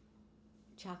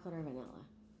chocolate or vanilla?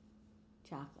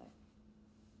 Chocolate.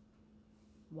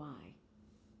 Why?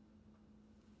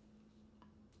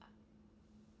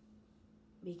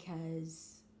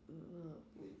 Because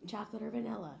chocolate or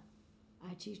vanilla?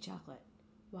 I choose chocolate.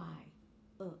 Why?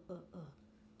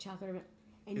 Chocolate or vanilla?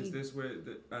 And Is this where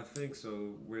I think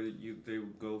so? Where they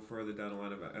go further down the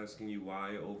line of asking you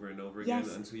why over and over again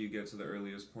until you get to the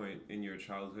earliest point in your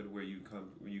childhood where you come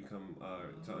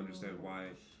to understand why.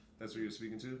 That's what you're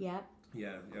speaking to. Yep.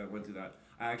 Yeah, I went through that.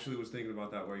 I actually was thinking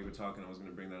about that while you were talking. I was going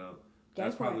to bring that up. Go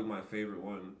That's for probably it. my favorite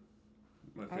one.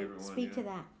 My favorite one. Speak to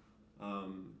that.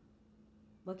 Um,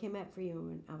 What came up for you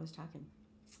when I was talking?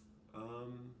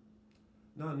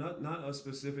 No, not a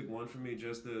specific one for me.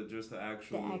 Just the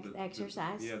actual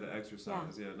exercise. The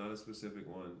exercise. Yeah, not a specific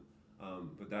one.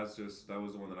 But that was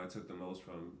the one that I took the most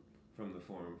from the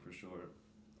forum for sure.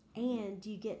 And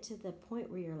you get to the point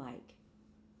where you're like,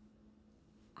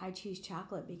 I choose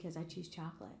chocolate because I choose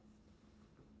chocolate.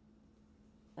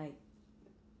 Like,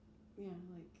 yeah,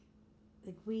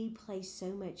 like we place so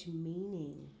much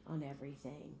meaning on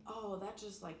everything. Oh, that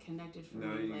just like connected for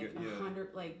Now me, you like get- yeah.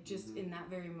 100, like just Mhm. in that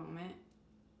very moment.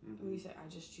 When you say I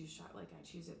just choose chocolate, like I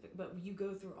choose it, but you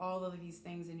go through all of these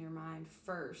things in your mind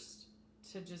first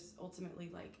to just ultimately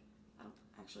like I don't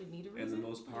actually need a reason. And the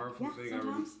most powerful Yeah,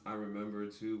 thing I remember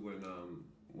too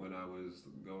when I was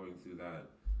going through that,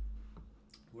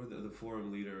 where the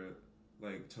forum leader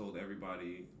like told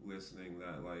everybody listening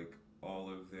that like all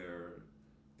of their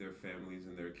families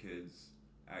and their kids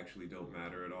actually don't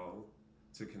matter at all.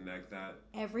 To connect that,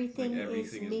 Everything, like,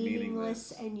 everything is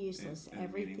meaningless and useless. and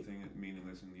Everything,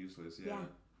 meaningless and useless.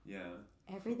 Yeah.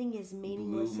 everything is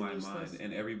meaningless Blew my and useless. mind,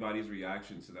 and everybody's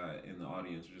reaction to that in the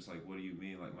audience was just like, "What do you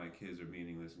mean? Like my kids are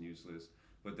meaningless and useless?"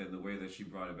 But then the way that she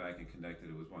brought it back and connected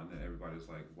it was one that everybody was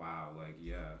like, "Wow, like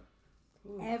yeah."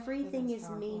 Ooh, Everything that's is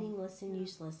powerful. meaningless and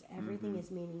useless. Everything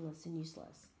is meaningless and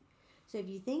useless. So if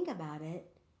you think about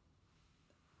it,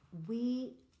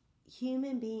 we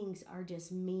human beings are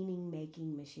just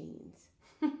meaning-making machines.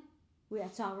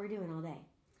 That's all we're doing all day.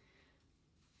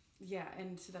 Yeah,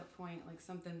 and to that point, like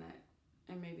something that,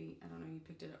 and maybe I don't know, you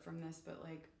picked it up from this, but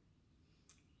like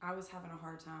I was having a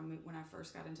hard time when I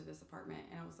first got into this apartment,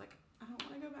 and I was like, I don't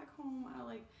want to go back home.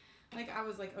 I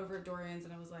was like over at Dorian's,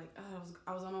 and I was like,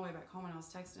 I was on my way back home, and I was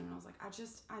texting him, and I was like,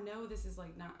 I know this is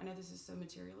like not, I know this is so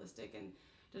materialistic, and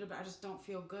but I just don't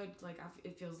feel good. Like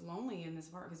it feels lonely in this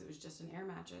apartment because it was just an air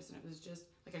mattress, and it was just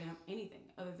like I didn't have anything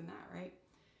other than that, right?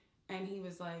 And he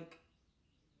was like,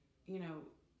 you know,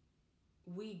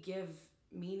 we give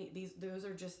meaning. Those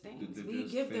are just things. We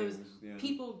just give things, those. yeah.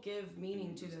 People give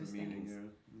meaning to Just those the meaning, things.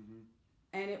 yeah. Mm-hmm.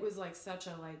 And it was like such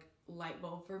a like light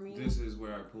bulb for me. This is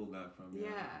where I pulled that from. Yeah,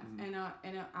 Mm-hmm.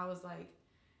 and I was like,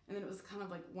 and then it was kind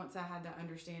of like once I had that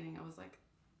understanding, I was like,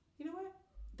 you know what?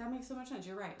 That makes so much sense.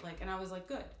 You're right. Like, and I was like,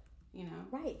 good. You know.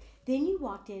 Right. Then you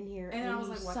walked in here and I was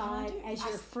you like, what saw can I it do? as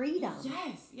your freedom.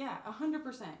 Yes. Yeah.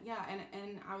 100%. Yeah.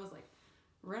 And I was like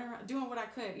running around doing what I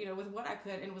could, you know, with what I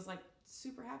could, and was like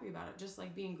super happy about it. Just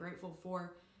like being grateful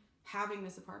for having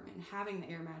this apartment and having the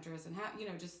air mattress and you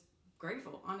know, just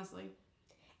grateful, honestly.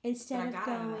 Instead of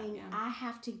going, I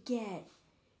have to get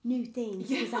new things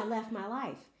because I left my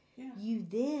life. Yeah. You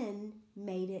then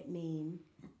made it mean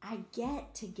I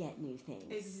get to get new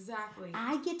things. Exactly.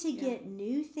 I get to get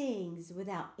new things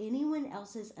without anyone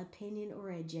else's opinion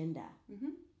or agenda. Mm-hmm.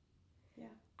 Yeah.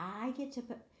 I get to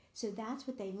put. So that's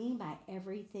what they mean by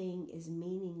everything is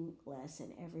meaningless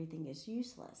and everything is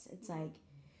useless. It's like,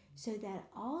 so that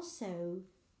also,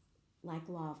 like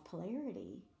law of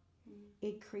polarity,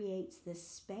 it creates this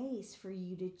space for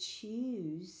you to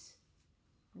choose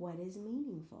what is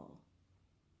meaningful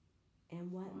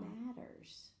and what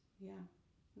matters. Yeah,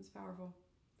 it's powerful,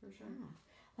 for sure. Yeah.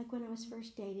 Like when I was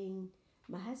first dating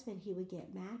my husband, he would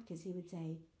get mad because he would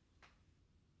say,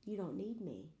 you don't need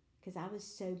me. Because I was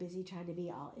so busy trying to be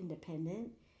all independent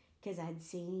because I'd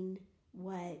seen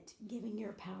what giving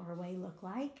your power away looked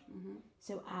like. Mm-hmm.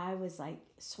 So I was like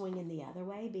swinging the other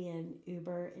way, being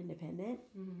uber independent.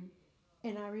 Mm-hmm.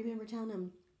 And I remember telling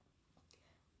him,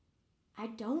 I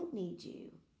don't need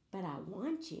you, but I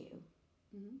want you.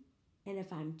 Mm-hmm. And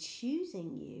if I'm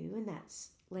choosing you, and that's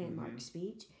landmark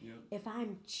speech, if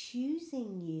I'm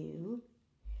choosing you,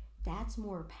 that's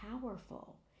more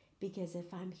powerful. Because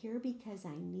if I'm here because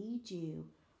I need you,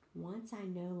 once I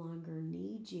no longer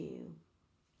need you,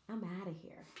 I'm out of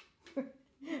here.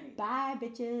 Right. Bye,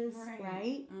 bitches.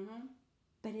 Right? Mm-hmm.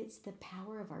 But it's the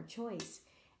power of our choice.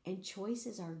 And choice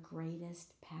is our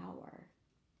greatest power.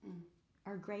 Mm.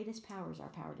 Our greatest power is our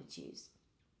power to choose.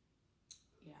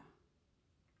 Yeah.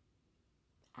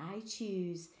 I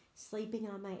choose sleeping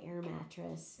on my air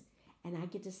mattress, and I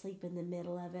get to sleep in the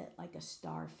middle of it like a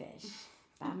starfish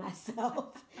by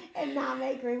myself and not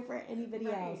make room for anybody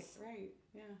else. Right,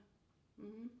 yeah.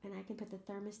 Mm-hmm. And I can put the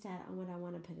thermostat on what I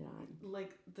want to put it on.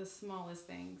 Like the smallest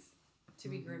things to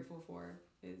be grateful for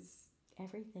is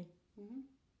everything. Mm-hmm.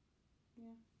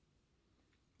 Yeah,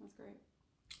 that's great.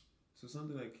 So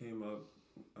something that came up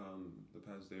the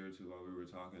past day or two while we were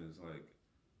talking is like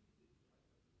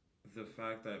the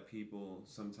fact that people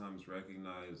sometimes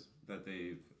recognize that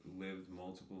they've lived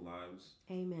multiple lives.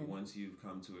 Amen. Once you've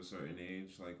come to a certain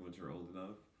age, like once you're old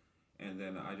enough. And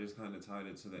then I just kind of tied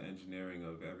it to the engineering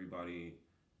of everybody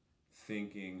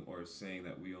thinking or saying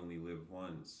that we only live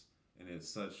once. And it's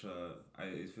such a,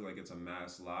 I feel like it's a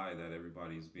mass lie that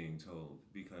everybody's being told,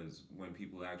 because when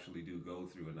people actually do go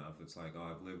through enough, it's like, oh,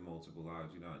 I've lived multiple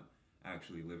lives. You're not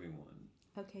actually living one.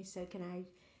 Okay, so can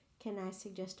I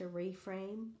suggest a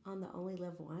reframe on the only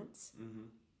live once? Mm-hmm.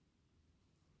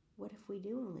 What if we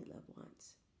do only live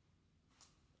once?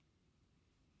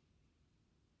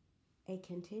 A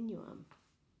continuum.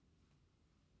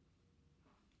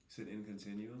 Sit in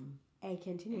continuum? A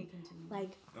continuum. A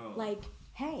continuum. Like,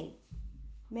 hey,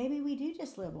 maybe we do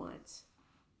just live once.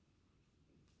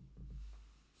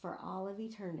 For all of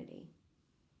eternity.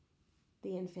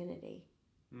 The infinity.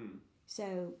 Hmm.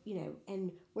 So,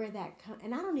 and where that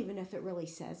and I don't even know if it really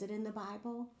says it in the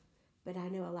Bible, but I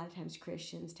know a lot of times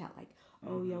Christians tell like,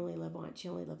 oh, you only live once,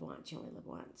 you only live once, you only live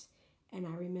once. And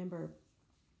I remember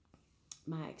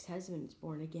my ex-husband's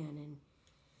born again,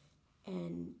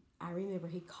 and I remember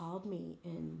he called me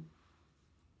and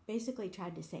basically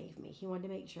tried to save me. He wanted to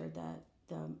make sure that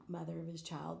the mother of his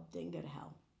child didn't go to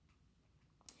hell.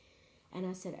 And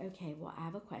I said, okay, well, I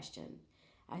have a question.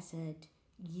 I said,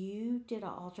 you did an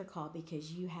altar call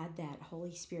because you had that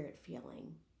Holy Spirit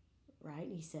feeling, right?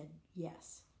 And he said,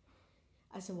 yes.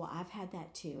 I said, well, I've had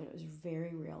that too, and it was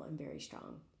very real and very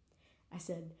strong. I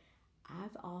said,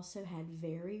 I've also had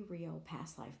very real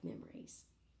past life memories.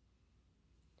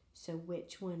 So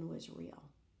which one was real?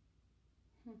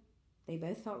 They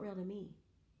both felt real to me.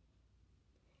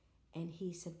 And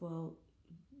he said, well,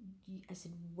 I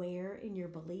said, where in your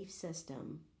belief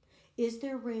system, is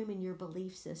there room in your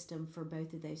belief system for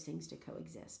both of those things to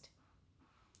coexist?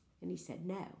 And he said,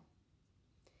 no.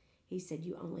 He said,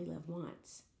 you only live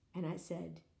once. And I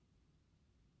said,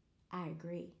 I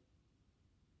agree.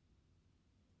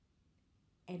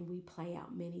 And we play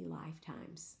out many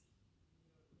lifetimes.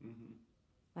 Mm-hmm.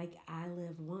 Like I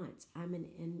live once. I'm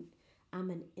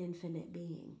an infinite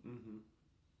being. Mm-hmm.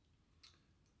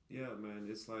 Yeah, man.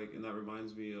 It's like, and that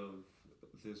reminds me of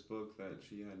this book that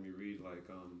she had me read, like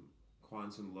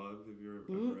Quantum Love. Have you ever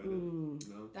read it?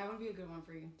 No? That would be a good one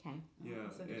for you. Okay. Yeah,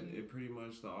 it pretty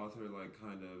much, the author like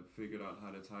kind of figured out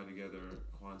how to tie together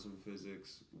quantum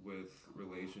physics with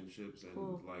relationships and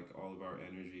like all of our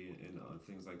energy and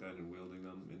things like that, and wielding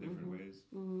them in different ways.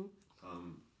 Mm-hmm.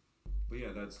 But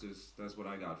yeah, that's what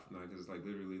I got from that, because it's like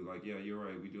literally like, yeah, you're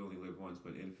right, we do only live once,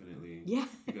 but infinitely. Yeah,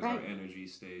 because right. our energy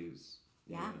stays.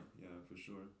 Yeah, for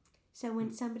sure. So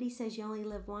when somebody says you only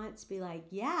live once, be like,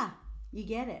 yeah, you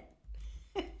get it.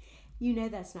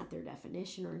 That's not their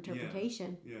definition or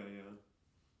interpretation. Yeah.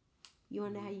 You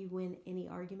want to know how you win any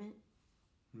argument?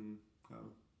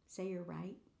 How? Say you're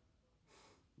right.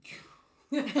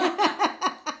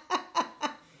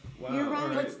 Wow, you're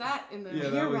right. What's that in the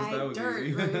you're right. That was dirt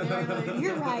easy. right there? Like,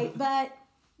 You're right, but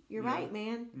you're Yeah. right,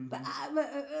 man. Mm-hmm. But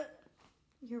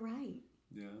you're right.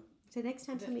 Yeah. So next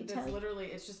time somebody tells you, literally,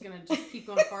 it's just gonna just keep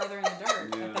going farther in the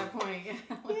dirt Yeah. at that point.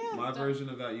 Yeah. My version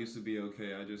of that used to be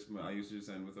okay. I used to just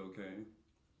end with okay.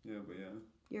 Yeah, but yeah.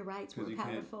 you're right. It's more 'Cause you can't-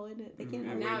 powerful, isn't it? They Mhm, can't.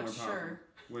 yeah, argue. Now way it's more powerful. sure.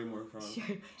 Way more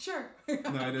powerful. Sure. No,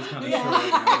 it is kind of Yeah. short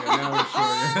right now. Yeah, now it's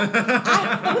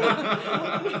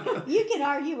short. You can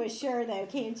argue with sure though,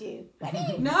 can't you?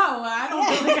 No, I don't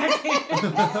feel like I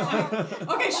can.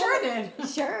 Okay, sure then.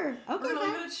 Sure. Okay. We're gonna fine.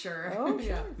 leave it at sure. Oh,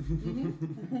 sure.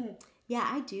 Yeah. Yeah,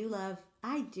 I do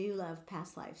love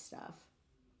past life stuff.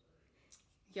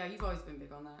 Yeah, you've always been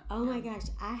big on that. Oh my gosh,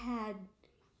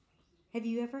 have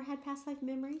you ever had past life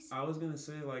memories? I was gonna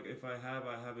say, like, if I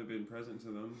haven't been present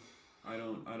to them. I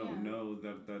don't know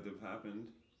that they've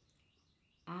happened.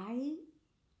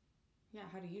 Yeah,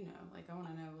 how do you know? Like, I want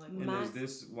to know, like, And is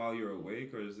this while you're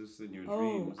awake, or is this in your Oh,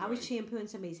 dreams? I was shampooing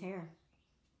somebody's hair.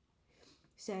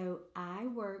 So I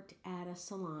worked at a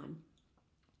salon.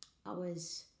 I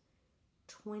was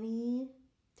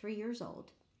 23 years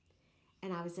old,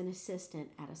 and I was an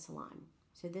assistant at a salon.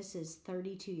 So this is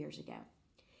 32 years ago.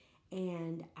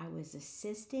 And I was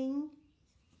assisting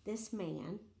this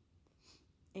man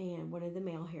and one of the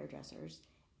male hairdressers,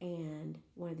 and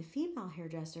one of the female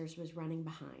hairdressers was running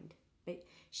behind. But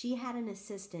she had an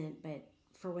assistant, but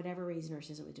for whatever reason, her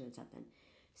assistant was doing something.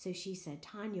 So she said,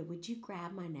 Tonya, would you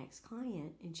grab my next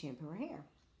client and shampoo her hair?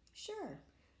 Sure.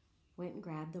 Went and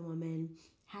grabbed the woman.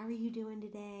 How are you doing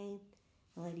today?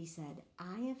 The lady said,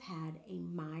 I have had a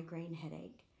migraine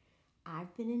headache.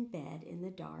 I've been in bed in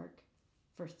the dark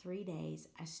for 3 days.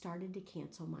 I started to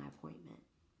cancel my appointment.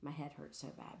 My head hurts so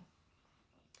bad.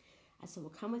 I said,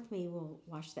 well, come with me. We'll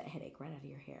wash that headache right out of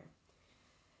your hair.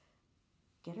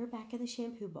 Get her back in the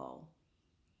shampoo bowl,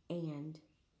 and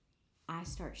I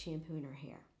start shampooing her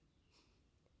hair.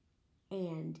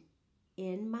 And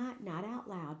in my, not out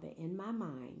loud, but in my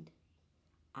mind,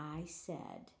 I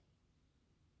said,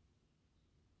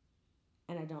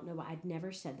 and I don't know why, I'd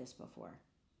never said this before.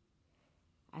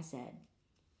 I said,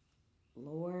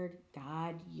 Lord,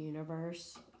 God,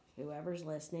 universe, whoever's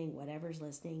listening, whatever's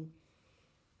listening,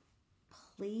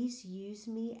 please use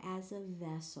me as a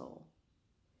vessel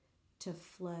to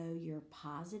flow your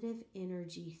positive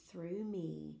energy through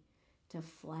me to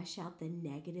flush out the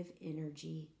negative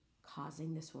energy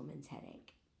causing this woman's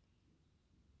headache.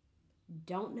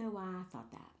 Don't know why I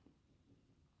thought that.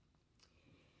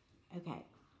 Okay,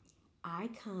 I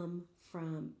come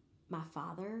from, my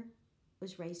father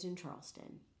was raised in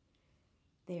Charleston.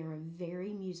 They are a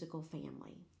very musical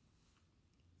family.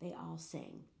 They all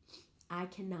sing. I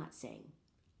cannot sing.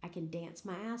 I can dance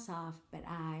my ass off, but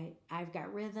I've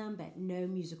got rhythm, but no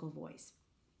musical voice.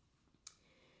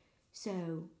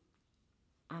 So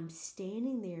I'm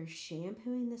standing there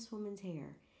shampooing this woman's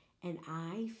hair, and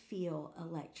I feel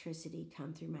electricity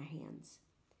come through my hands.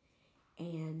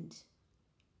 And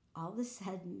all of a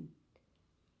sudden,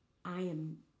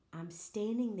 I'm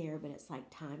standing there, but it's like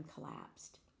time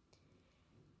collapsed.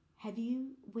 Have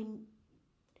you, when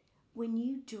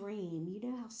you dream, you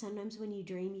know how sometimes when you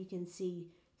dream you can see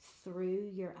through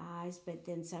your eyes, but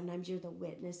then sometimes you're the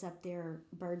witness up there,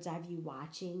 bird's eye view,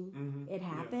 watching it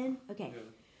happen? Yeah. Okay. Yeah.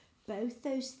 Both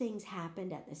those things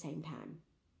happened at the same time.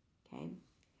 Okay.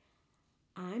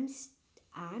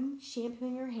 I'm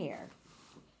shampooing her hair,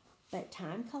 but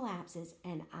time collapses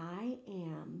and I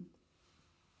am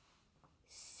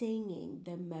singing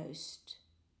the most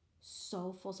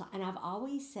soulful song. And I've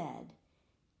always said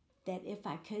that if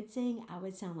I could sing, I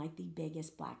would sound like the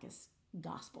biggest, blackest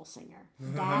gospel singer.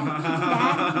 That's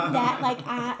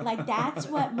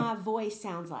what my voice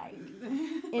sounds like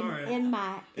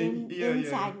inside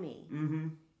me. Mm-hmm.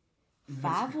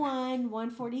 5'1",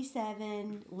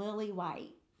 147, lily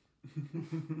white.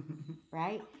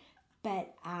 Right?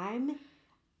 But I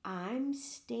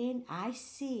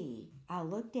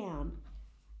look down,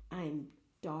 I'm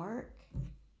dark,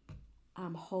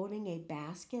 I'm holding a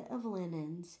basket of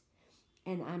linens,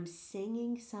 and I'm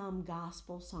singing some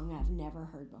gospel song I've never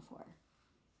heard before.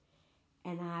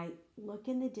 And I look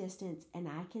in the distance and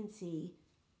I can see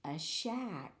a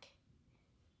shack,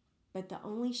 but the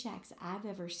only shacks I've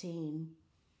ever seen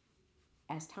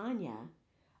as Tonya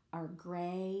are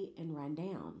gray and run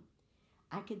down.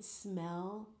 I could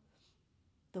smell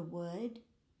the wood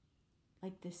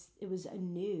like this. It was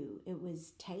it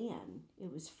was tan,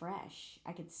 it was fresh.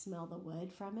 I could smell the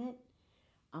wood from it.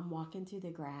 I'm walking through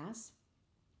the grass,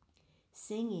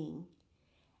 singing,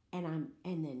 and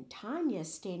then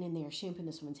Tanya's standing there shampooing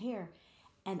this woman's hair,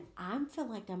 and I feel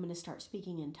like I'm going to start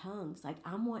speaking in tongues, like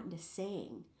I'm wanting to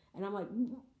sing, and I'm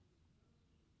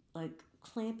like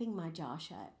clamping my jaw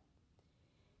shut,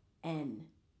 and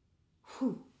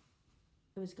whew,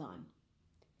 it was gone.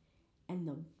 And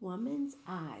the woman's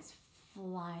eyes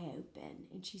fly open,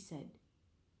 and she said,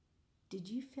 "Did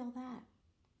you feel that?"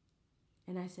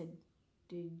 And I said,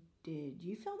 Did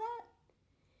you feel that?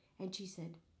 And she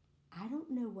said, "I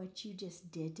don't know what you just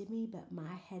did to me, but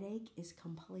my headache is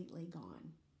completely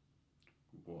gone."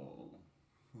 Whoa.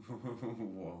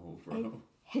 Whoa, bro.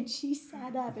 And she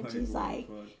sat up and she's like,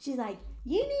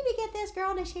 "You need to get this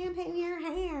girl to shampoo your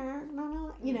hair."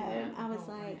 You know, and I was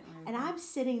and I'm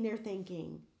sitting there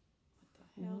thinking, what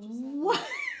the hell just happened? What?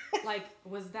 Like,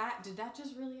 did that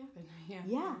just really happen?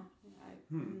 Yeah.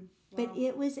 But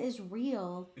it was as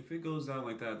real. If it goes down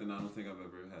like that, then I don't think I've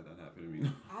ever had that happen to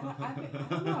me. I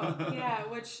don't know. Yeah,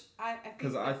 which I think.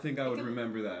 Because I think I would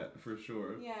remember that for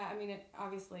sure. Yeah, I mean, it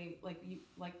obviously,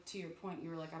 like to your point, you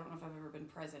were like, I don't know if I've ever been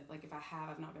present. Like, if I have,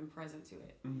 I've not been present to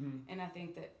it. Mm-hmm. And I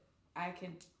think that I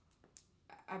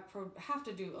have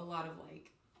to do a lot of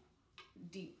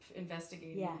deep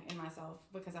investigating in myself,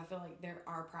 because I feel like there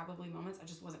are probably moments I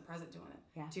just wasn't present to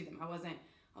them. I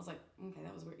was like, okay,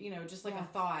 that was weird. You know, just like a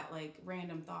thought, like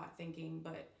random thought thinking,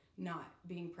 but not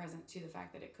being present to the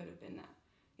fact that it could have been that.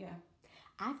 Yeah.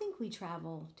 I think we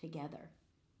travel together.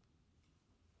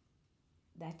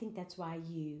 I think that's why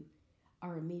you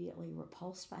are immediately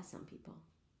repulsed by some people.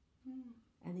 Mm.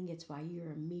 I think it's why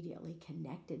you're immediately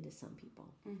connected to some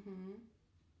people. Mm-hmm.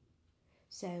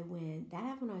 So when that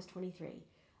happened when I was 23,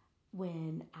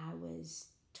 when I was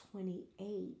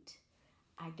 28,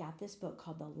 I got this book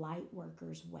called The Light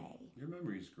Worker's Way. Your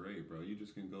memory's great, bro. You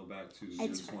just can go back to your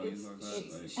 20s like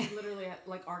that. She's literally at,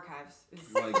 archives.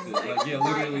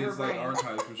 Literally it's like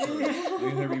archives for sure.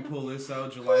 Whenever you pull this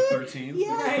out, July 13th.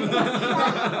 Yeah.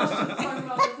 Let's talk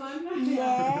about this one.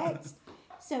 Next.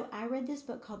 So I read this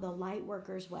book called The Light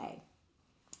Worker's Way.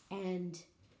 And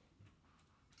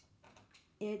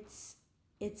it's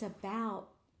about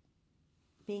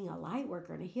being a light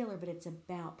worker and a healer, but it's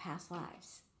about past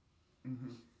lives.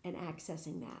 Mm-hmm. And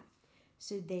accessing that.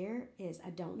 So there is,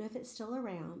 I don't know if it's still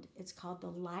around, it's called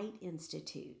the Light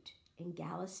Institute in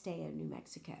Galisteo, New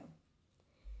Mexico.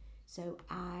 So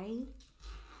I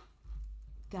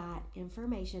got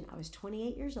information. I was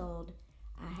 28 years old.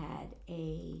 I had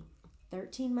a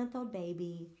 13-month-old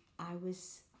baby. I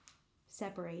was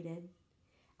separated.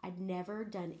 I'd never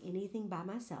done anything by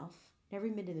myself, never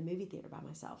even been to the movie theater by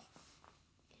myself.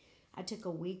 I took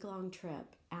a week-long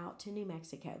trip out to New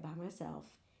Mexico by myself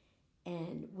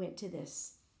and went to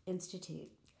this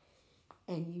institute.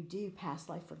 And you do past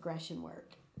life regression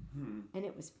work. And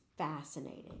it was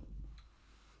fascinating.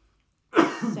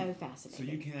 So fascinating. So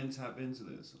you can tap into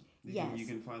this. You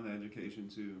can find the education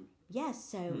too.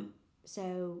 Yes.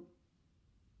 So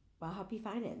I'll help you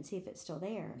find it and see if it's still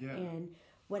there. Yeah. And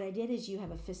what I did is you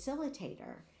have a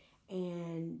facilitator,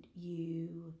 and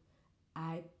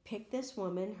I picked this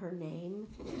woman. Her name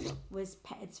was,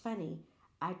 it's funny.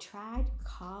 I tried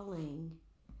calling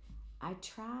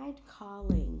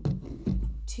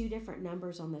 2 different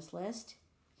numbers on this list,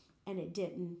 and it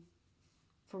didn't,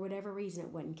 for whatever reason,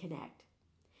 it wouldn't connect.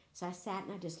 So I sat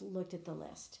and I just looked at the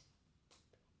list,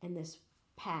 and this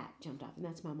Pat jumped up, and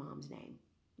that's my mom's name.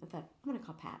 I thought, I'm going to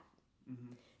call Pat.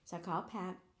 Mm-hmm. So I called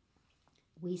Pat.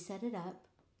 We set it up,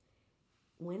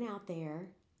 went out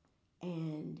there,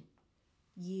 and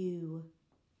you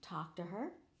talk to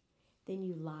her. Then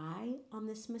you lie on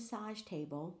this massage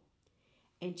table,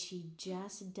 and she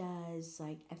just does,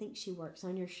 like, I think she works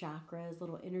on your chakras,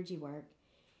 little energy work.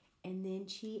 And then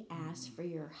she asks for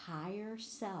your higher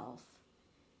self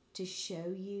to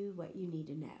show you what you need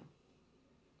to know.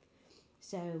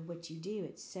 So what you do,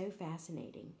 it's so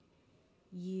fascinating.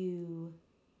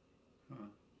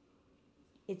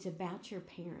 It's about your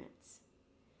parents.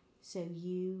 So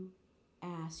you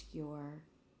ask your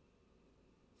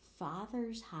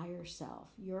father's higher self,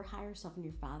 your higher self and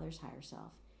your father's higher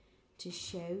self, to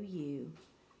show you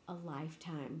a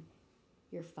lifetime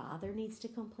your father needs to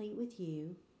complete with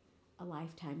you, a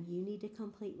lifetime you need to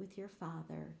complete with your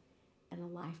father, and a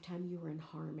lifetime you were in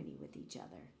harmony with each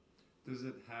other. Does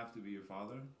it have to be your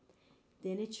father?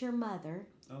 Then it's your mother.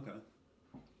 Okay.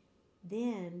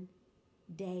 Then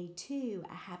day 2,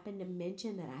 I happened to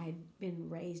mention that I had been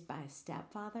raised by a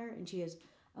stepfather, and she goes,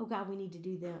 "Oh God, we need to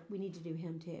do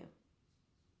him too."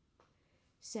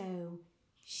 So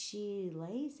she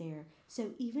lays there.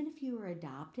 So even if you were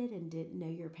adopted and didn't know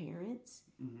your parents,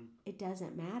 it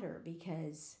doesn't matter,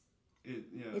 because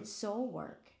it's soul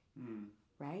work,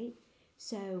 right?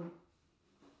 So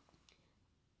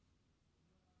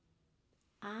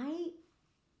I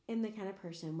am the kind of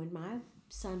person, when my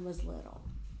son was little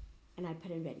and I'd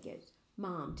put him in bed, he goes,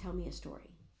 "Mom, tell me a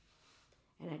story."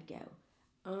 And I'd go,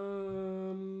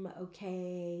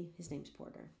 okay, his name's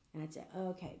Porter. And I'd say,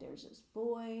 okay, there's this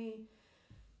boy,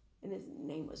 and his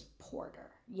name was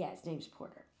Porter. Yeah, his name's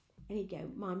Porter. And he'd go,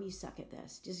 "Mom, you suck at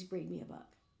this. Just read me a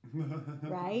book."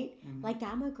 Right? Like,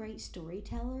 I'm a great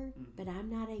storyteller, but I'm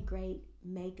not a great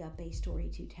make up a story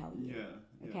to tell you.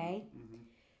 Yeah. Okay?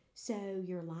 So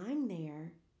you're lying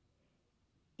there.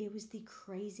 It was the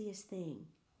craziest thing.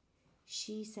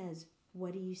 She says,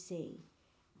 "What do you see?"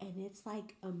 And it's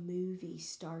like a movie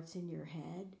starts in your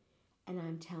head, and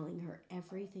I'm telling her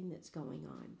everything that's going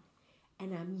on.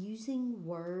 And I'm using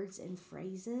words and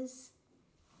phrases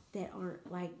that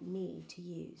aren't like me to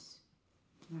use.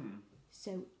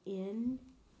 So in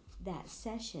that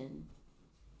session,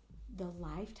 the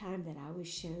lifetime that I was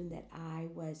shown that I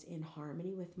was in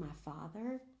harmony with my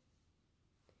father,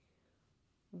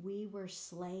 we were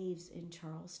slaves in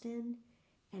Charleston,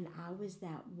 and I was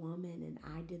that woman, and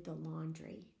I did the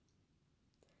laundry.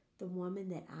 The woman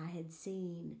that I had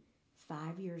seen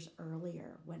 5 years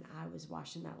earlier when I was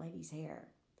washing that lady's hair.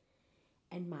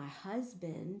 And my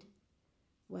husband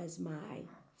was my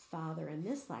father in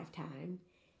this lifetime,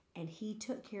 and he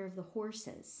took care of the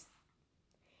horses.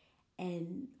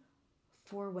 And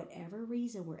for whatever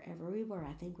reason, wherever we were,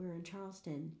 I think we were in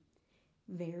Charleston,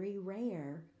 very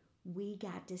rare, we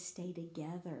got to stay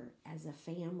together as a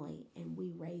family, and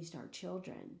we raised our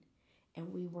children.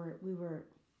 And we were,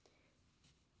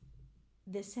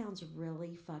 this sounds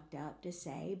really fucked up to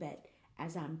say, but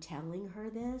as I'm telling her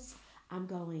this, I'm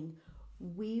going,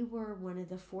 we were one of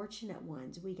the fortunate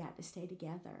ones. We got to stay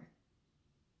together.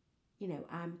 You know,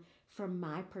 I'm, from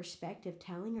my perspective,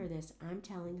 telling her this, I'm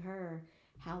telling her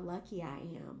how lucky I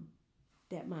am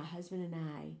that my husband and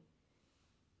I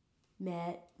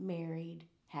met, married,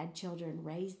 had children,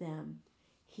 raised them.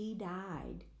 He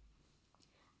died.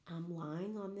 I'm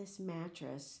lying on this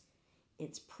mattress.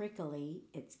 It's prickly.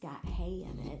 It's got hay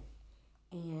in it.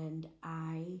 And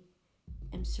I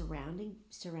am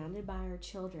surrounded by our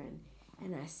children.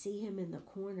 And I see him in the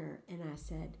corner. And I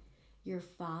said, your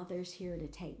father's here to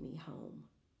take me home.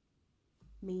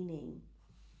 Meaning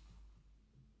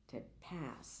to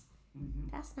pass. Mm-hmm.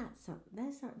 That's not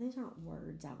those aren't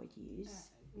words I would use.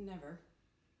 Never.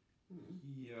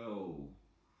 Yo,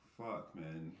 fuck,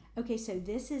 man. Okay, so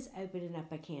this is opening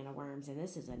up a can of worms, and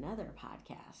this is another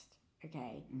podcast.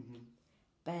 Okay, Mm-hmm.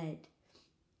 but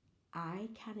I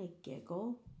kind of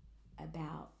giggle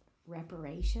about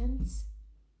reparations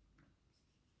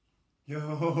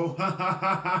Yo,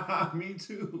 me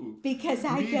too. because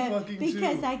I Me go fucking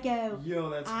because too. I go Yo,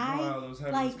 that's wild. I was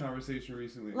having this conversation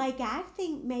recently. like I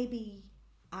think maybe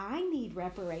I need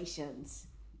reparations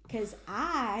because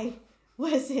I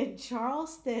was in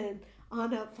Charleston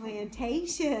on a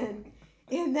plantation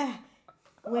in the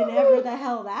whenever the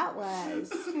hell that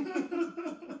was.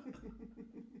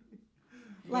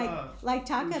 Like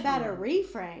talk about a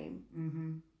reframe.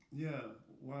 Mm-hmm. Yeah.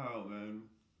 Wow, man.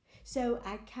 So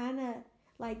I kind of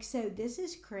like, so this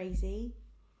is crazy.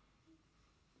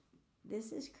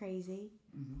 This is crazy.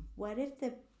 Mm-hmm. What if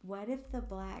the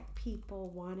black people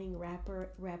wanting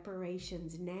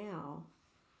reparations now?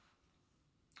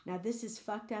 Now this is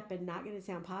fucked up and not going to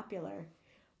sound popular.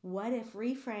 What if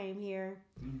reframe here?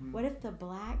 Mm-hmm. What if the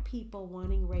black people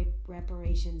wanting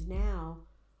reparations now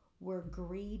were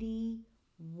greedy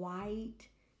white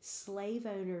slave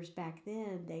owners back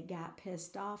then? They got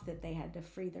pissed off that they had to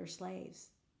free their slaves.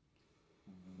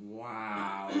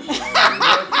 Wow. And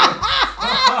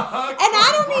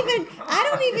I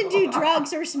don't even do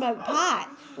drugs or smoke pot.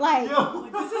 Like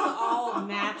this is all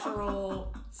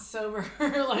natural, sober.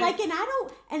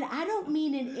 and I don't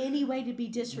mean in any way to be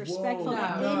disrespectful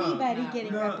of anybody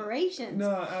getting reparations.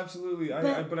 No, absolutely.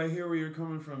 But I hear where you're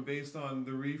coming from based on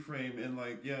the reframe and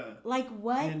Like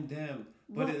what? And damn.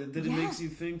 But it makes you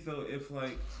think though if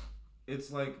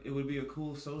it's like it would be a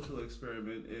cool social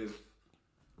experiment if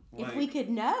we could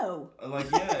know.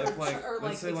 If or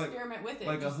let's say experiment with it.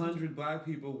 Like 100 black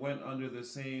people went under the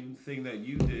same thing that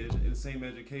you did in same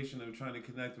education of trying to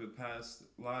connect with past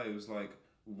lives. Like,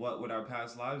 what would our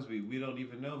past lives be? We don't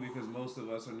even know because most of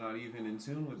us are not even in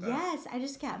tune with that. Yes, I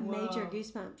just got major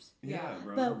goosebumps. Yeah,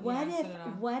 bro. But what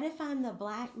if I'm the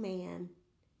black man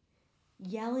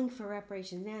yelling for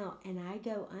reparations now and I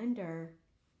go under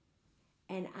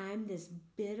and I'm this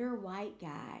bitter white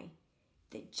guy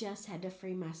that just had to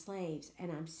free my slaves,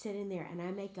 and I'm sitting there and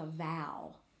I make a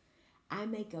vow.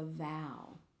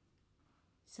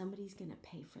 Somebody's going to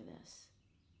pay for this.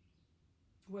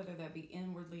 Whether that be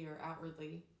inwardly or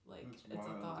outwardly, like That's it's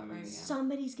wild, a thought, dude. right? Yeah.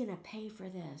 Somebody's going to pay for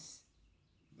this.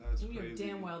 That's You know crazy.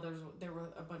 damn well there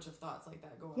were a bunch of thoughts like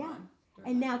that going on.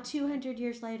 And now 200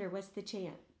 years later, what's the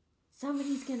chant?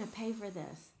 Somebody's going to pay for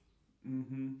this.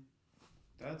 Mm-hmm.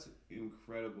 That's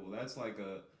incredible. That's like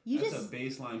a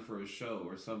baseline for a show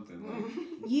or something.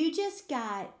 Like, You just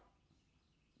got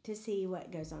to see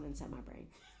what goes on inside my brain.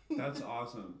 that's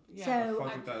awesome. Yeah. So, I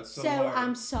fuck with that so so hard.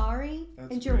 I'm sorry,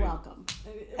 That's and you're great. welcome.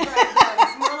 Right,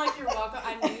 it's more like you're welcome.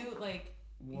 I knew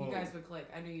Whoa. you guys would click.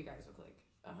 I knew you guys would click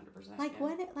 100%. Like yeah.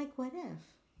 what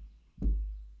if?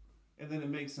 And then it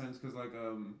makes sense because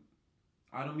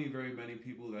I don't meet very many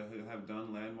people that have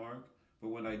done Landmark, but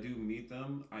when I do meet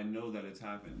them, I know that it's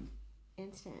happened.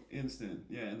 Instant,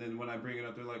 yeah. And then when I bring it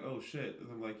up, they're like, "Oh shit!"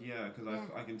 And I'm like, "Yeah," because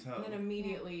I can tell. And then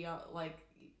immediately,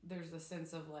 there's a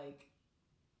sense of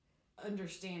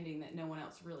understanding that no one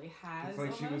else really has. It's like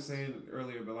almost. she was saying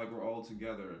earlier, but we're all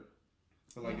together,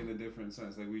 but in a different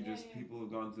sense. Like people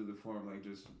have gone through the form.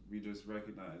 We just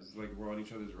recognize. Like we're on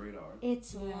each other's radar.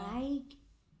 It's like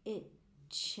it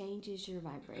changes your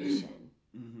vibration.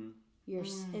 Mm-hmm.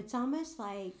 It's almost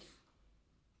like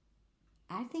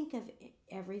I think of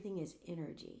everything as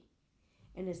energy,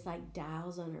 and it's like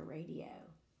dials on a radio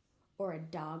or a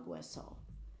dog whistle.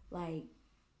 Like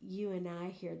you and I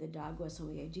hear the dog whistle.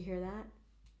 We go, "Did you hear that?"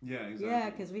 Yeah, exactly. Yeah,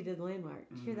 because we did Landmark.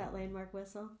 Did you hear that Landmark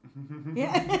whistle?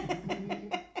 Yeah.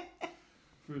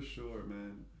 For sure,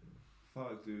 man.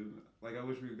 Fuck, dude. Like I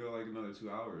wish we could go another 2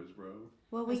 hours, bro.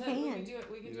 Well, we can.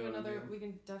 We could do another. We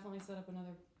can definitely set up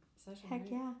another session. Heck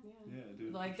right? yeah. Yeah,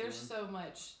 dude. There's so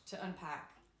much to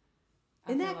unpack.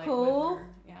 Isn't that with cool? her.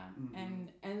 Yeah,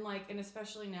 Mm-hmm. and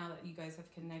especially now that you guys have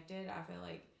connected, I feel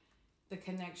like the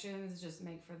connections just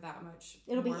make for that much.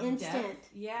 It'll be more instant. depth.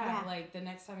 Yeah, like the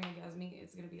next time you guys meet,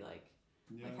 it's gonna be like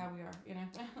how we are, you know.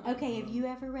 Okay, have you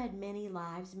ever read Many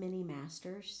Lives, Many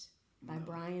Masters by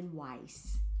Brian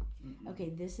Weiss? Mm-mm. Okay,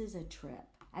 this is a trip.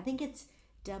 I think it's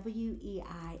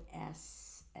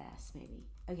Weiss maybe.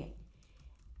 Okay,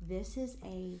 this is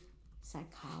a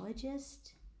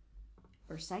psychologist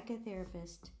or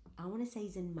psychotherapist. I want to say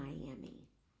he's in Miami.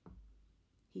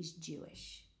 He's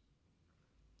Jewish.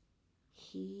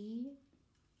 He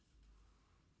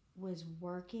was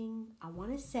working. I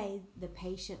want to say the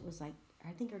patient was like,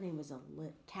 I think her name was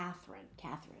Catherine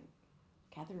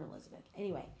Elizabeth.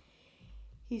 Anyway,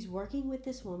 he's working with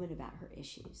this woman about her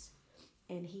issues,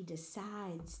 and he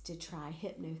decides to try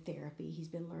hypnotherapy. He's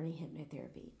been learning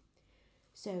hypnotherapy.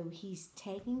 So he's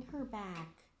taking her back,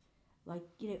 like,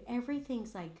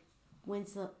 everything's like,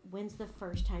 when's the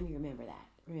first time you remember that?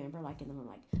 Remember, like in the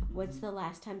moment, like, what's the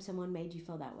last time someone made you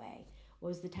feel that way? What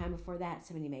was the time before that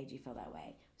somebody made you feel that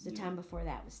way? Was the time before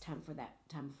that? Was time before that?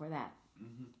 Time before that?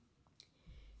 Mm-hmm.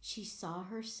 She saw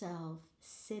herself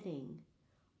sitting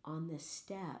on the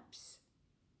steps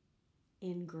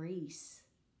in Greece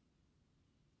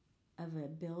of a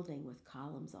building with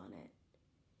columns on it,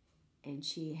 and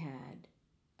she had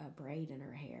a braid in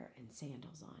her hair and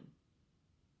sandals on.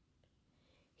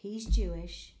 He's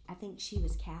Jewish. I think she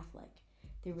was Catholic.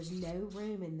 There was no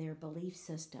room in their belief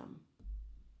system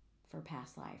for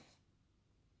past life.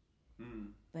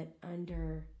 But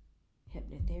under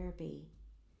hypnotherapy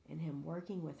and him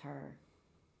working with her,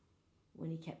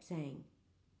 when he kept saying,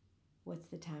 what's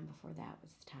the time before that?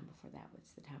 What's the time before that?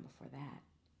 What's the time before that?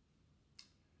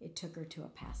 It took her to a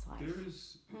past life.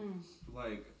 There's,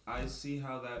 like, I see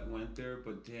how that went there,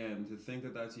 but damn, to think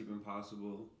that that's even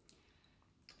possible.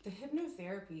 The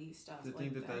hypnotherapy stuff. To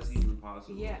think that that's even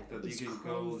possible. Yeah. That you can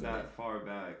go that far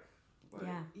back. Like,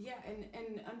 Yeah,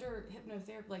 and under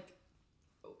hypnotherapy, like,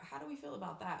 how do we feel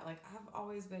about that? Like, I've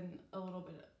always been a little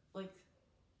bit, like,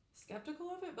 skeptical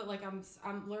of it, but, like,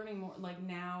 I'm learning more, like,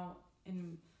 now,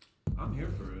 and... I'm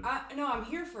here for it. I'm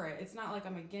here for it. It's not like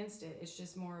I'm against it. It's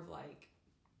just more of, like,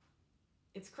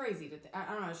 it's crazy to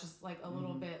I don't know, it's just, like, a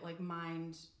little bit, like,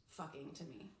 mind fucking to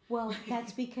me. Well,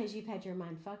 that's because you've had your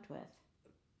mind fucked with.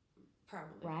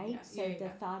 Probably. Right? Yeah. So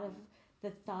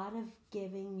the thought of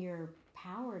giving your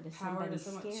power to someone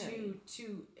scary.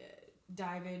 To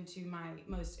dive into my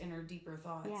most inner, deeper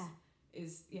thoughts. Yeah.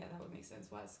 That would make sense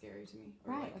why it's scary to me.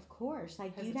 Or right, like, of course.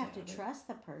 Like, you'd have to trust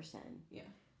the person. Yeah.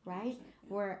 Right? Yeah.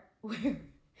 Where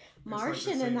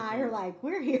Martian like and I are like,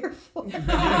 we're here for it.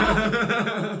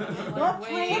 What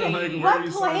planet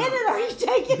are you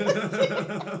taking us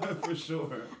to? For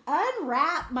sure.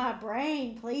 Unwrap my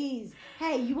brain, please.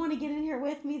 Hey, you want to get in here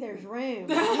with me? There's room.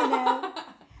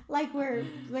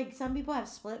 Like some people have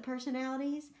split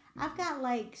personalities. I've got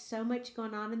like so much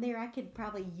going on in there. I could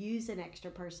probably use an extra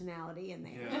personality in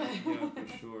there. Yeah,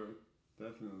 for sure.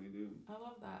 Definitely do. I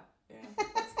love that. Yeah,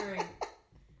 that's great.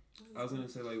 I was gonna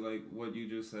say like what you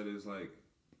just said is like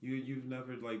you've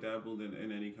never like dabbled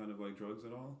in any kind of like drugs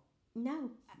at all? No.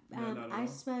 Not at I all?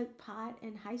 smoked pot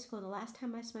in high school. The last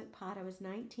time I smoked pot I was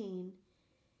 19,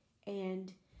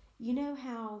 and you know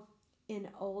how in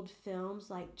old films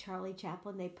like Charlie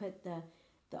Chaplin they put the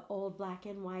old black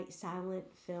and white silent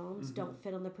films don't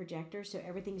fit on the projector, so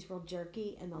everything's real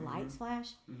jerky and the lights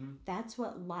flash? That's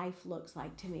what life looks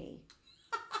like to me.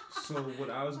 So what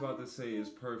I was about to say is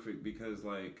perfect because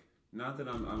like not that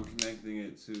I'm connecting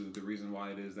it to the reason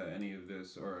why it is that any of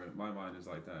this or my mind is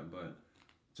like that, but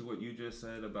to what you just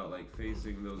said about like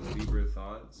facing those deeper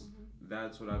thoughts,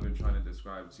 that's what I've been trying to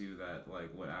describe to you, that like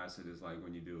what acid is like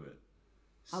when you do it.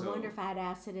 So, I wonder if I had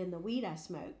acid in the weed I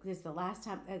smoked, because the last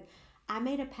time I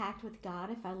made a pact with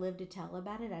God, if I lived to tell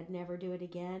about it, I'd never do it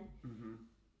again.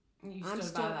 You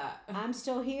stood by that. I'm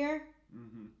still here,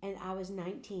 and I was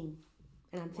 19,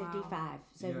 and I'm 55.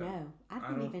 So yeah, no, I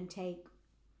don't even take.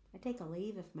 I take a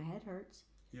leave if my head hurts.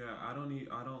 Yeah, I don't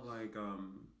like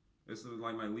it's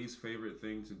like my least favorite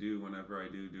thing to do whenever I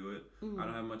do it. I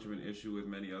don't have much of an issue with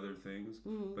many other things,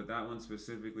 but that one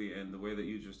specifically, and the way that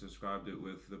you just described it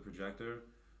with the projector,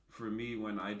 for me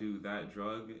when I do that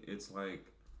drug, it's like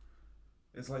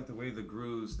the way the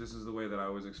grooves, this is the way that I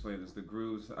always explain this, the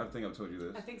grooves, I think I've told you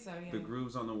this. I think so, yeah. The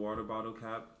grooves on the water bottle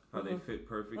cap, how they fit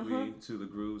perfectly to the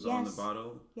grooves on the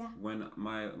bottle. Yeah. When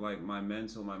my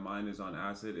mind is on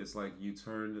acid, it's like you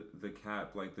turn the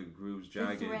cap, like the grooves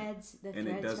jagged.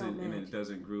 It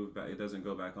doesn't groove back. It doesn't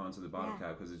go back onto the bottle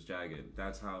cap because it's jagged.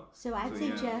 That's how. So I'd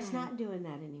suggest not doing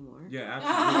that anymore. Yeah,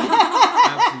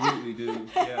 absolutely, dude.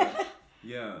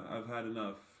 Yeah, I've had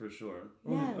enough for sure.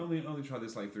 Only tried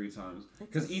this like 3 times.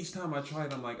 Because each time I try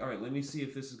it, I'm like, all right, let me see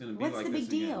if this is going to be like this again. What's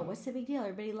the big deal? What's the big deal?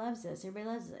 Everybody loves this.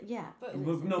 Yeah. But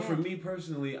no, for me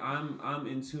personally, I'm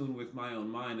in tune with my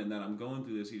own mind and that I'm going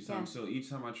through this each time. So each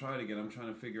time I try it again, I'm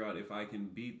trying to figure out if I can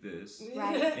beat this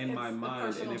in my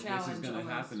mind and if this is going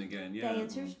to happen again. Yeah. The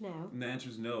answer's no. And the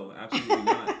answer's no, absolutely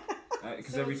not.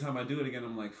 Because every time I do it again,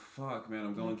 I'm like, fuck, man,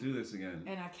 I'm going through this again.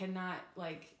 And I cannot,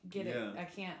 like, get it. I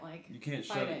can't, like, You can't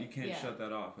shut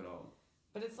that off at all.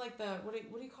 But it's like the what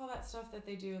do you call that stuff that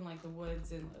they do in like the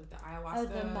woods and the ayahuasca? Oh,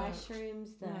 the mushrooms,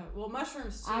 the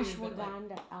mushrooms too.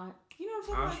 ashwagandha. You know what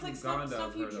I'm talking about? It's like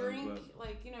stuff you drink, of,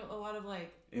 like a lot of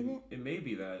like. It may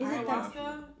be that. Is it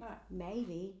ayahuasca?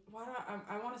 Maybe. Why do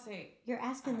I want to say? You're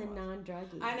asking the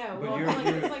non-druggy. I know. But Well,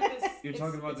 it's like this. You're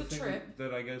talking about the it's a thing trip.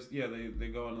 that I guess they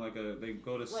go on they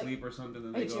go to sleep or something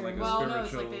and they go on like a well, spiritual no,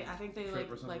 it's like I think they trip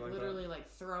or something like literally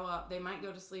like throw up. They might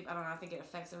go to sleep. I don't know. I think it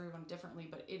affects everyone differently,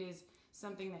 but it is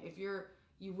something that if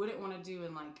you wouldn't want to do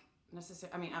in like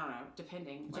necessary. I mean, I don't know.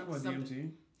 Depending. You're like talking about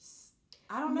DMT?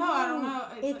 I don't know.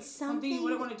 It's like something you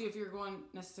wouldn't want to do if you're going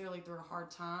necessarily through a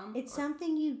hard time. It's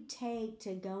something you take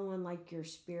to go on like your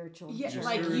spiritual yeah, journey.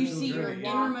 like you see your journey,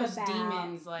 innermost walkabout,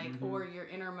 demons, like or your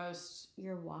innermost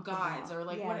your walkabout. gods, or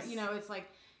like yes. what it's like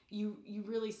you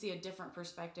really see a different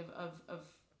perspective of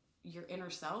your inner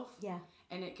self. Yeah.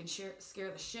 And it can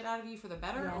scare the shit out of you for the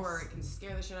better, Yes. or it can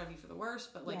scare the shit out of you for the worse.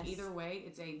 But like Yes. either way,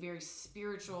 it's a very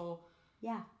spiritual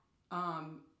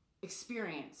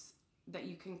experience that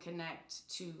you can connect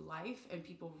to life, and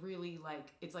people really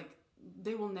like. It's like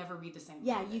they will never be the same.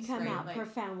 Yeah, you come out like,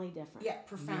 profoundly different. Yeah,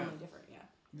 profoundly different. Yeah.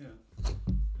 Yeah.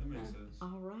 That makes sense.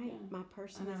 All right, Yeah. my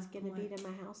person I know, is going to like- be to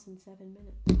my house in 7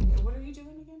 minutes. What are you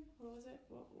doing again? What was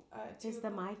it? Is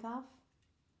the mic off?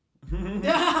 You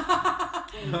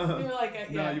were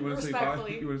like, No, you want to say bye?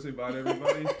 respectfully. You want to say bye to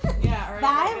everybody? Yeah, all right.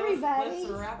 Bye, okay, everybody. Let's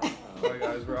wrap it up. Bye,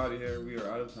 guys. We're out of here. We are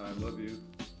out of time. Love you.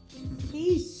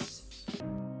 Peace.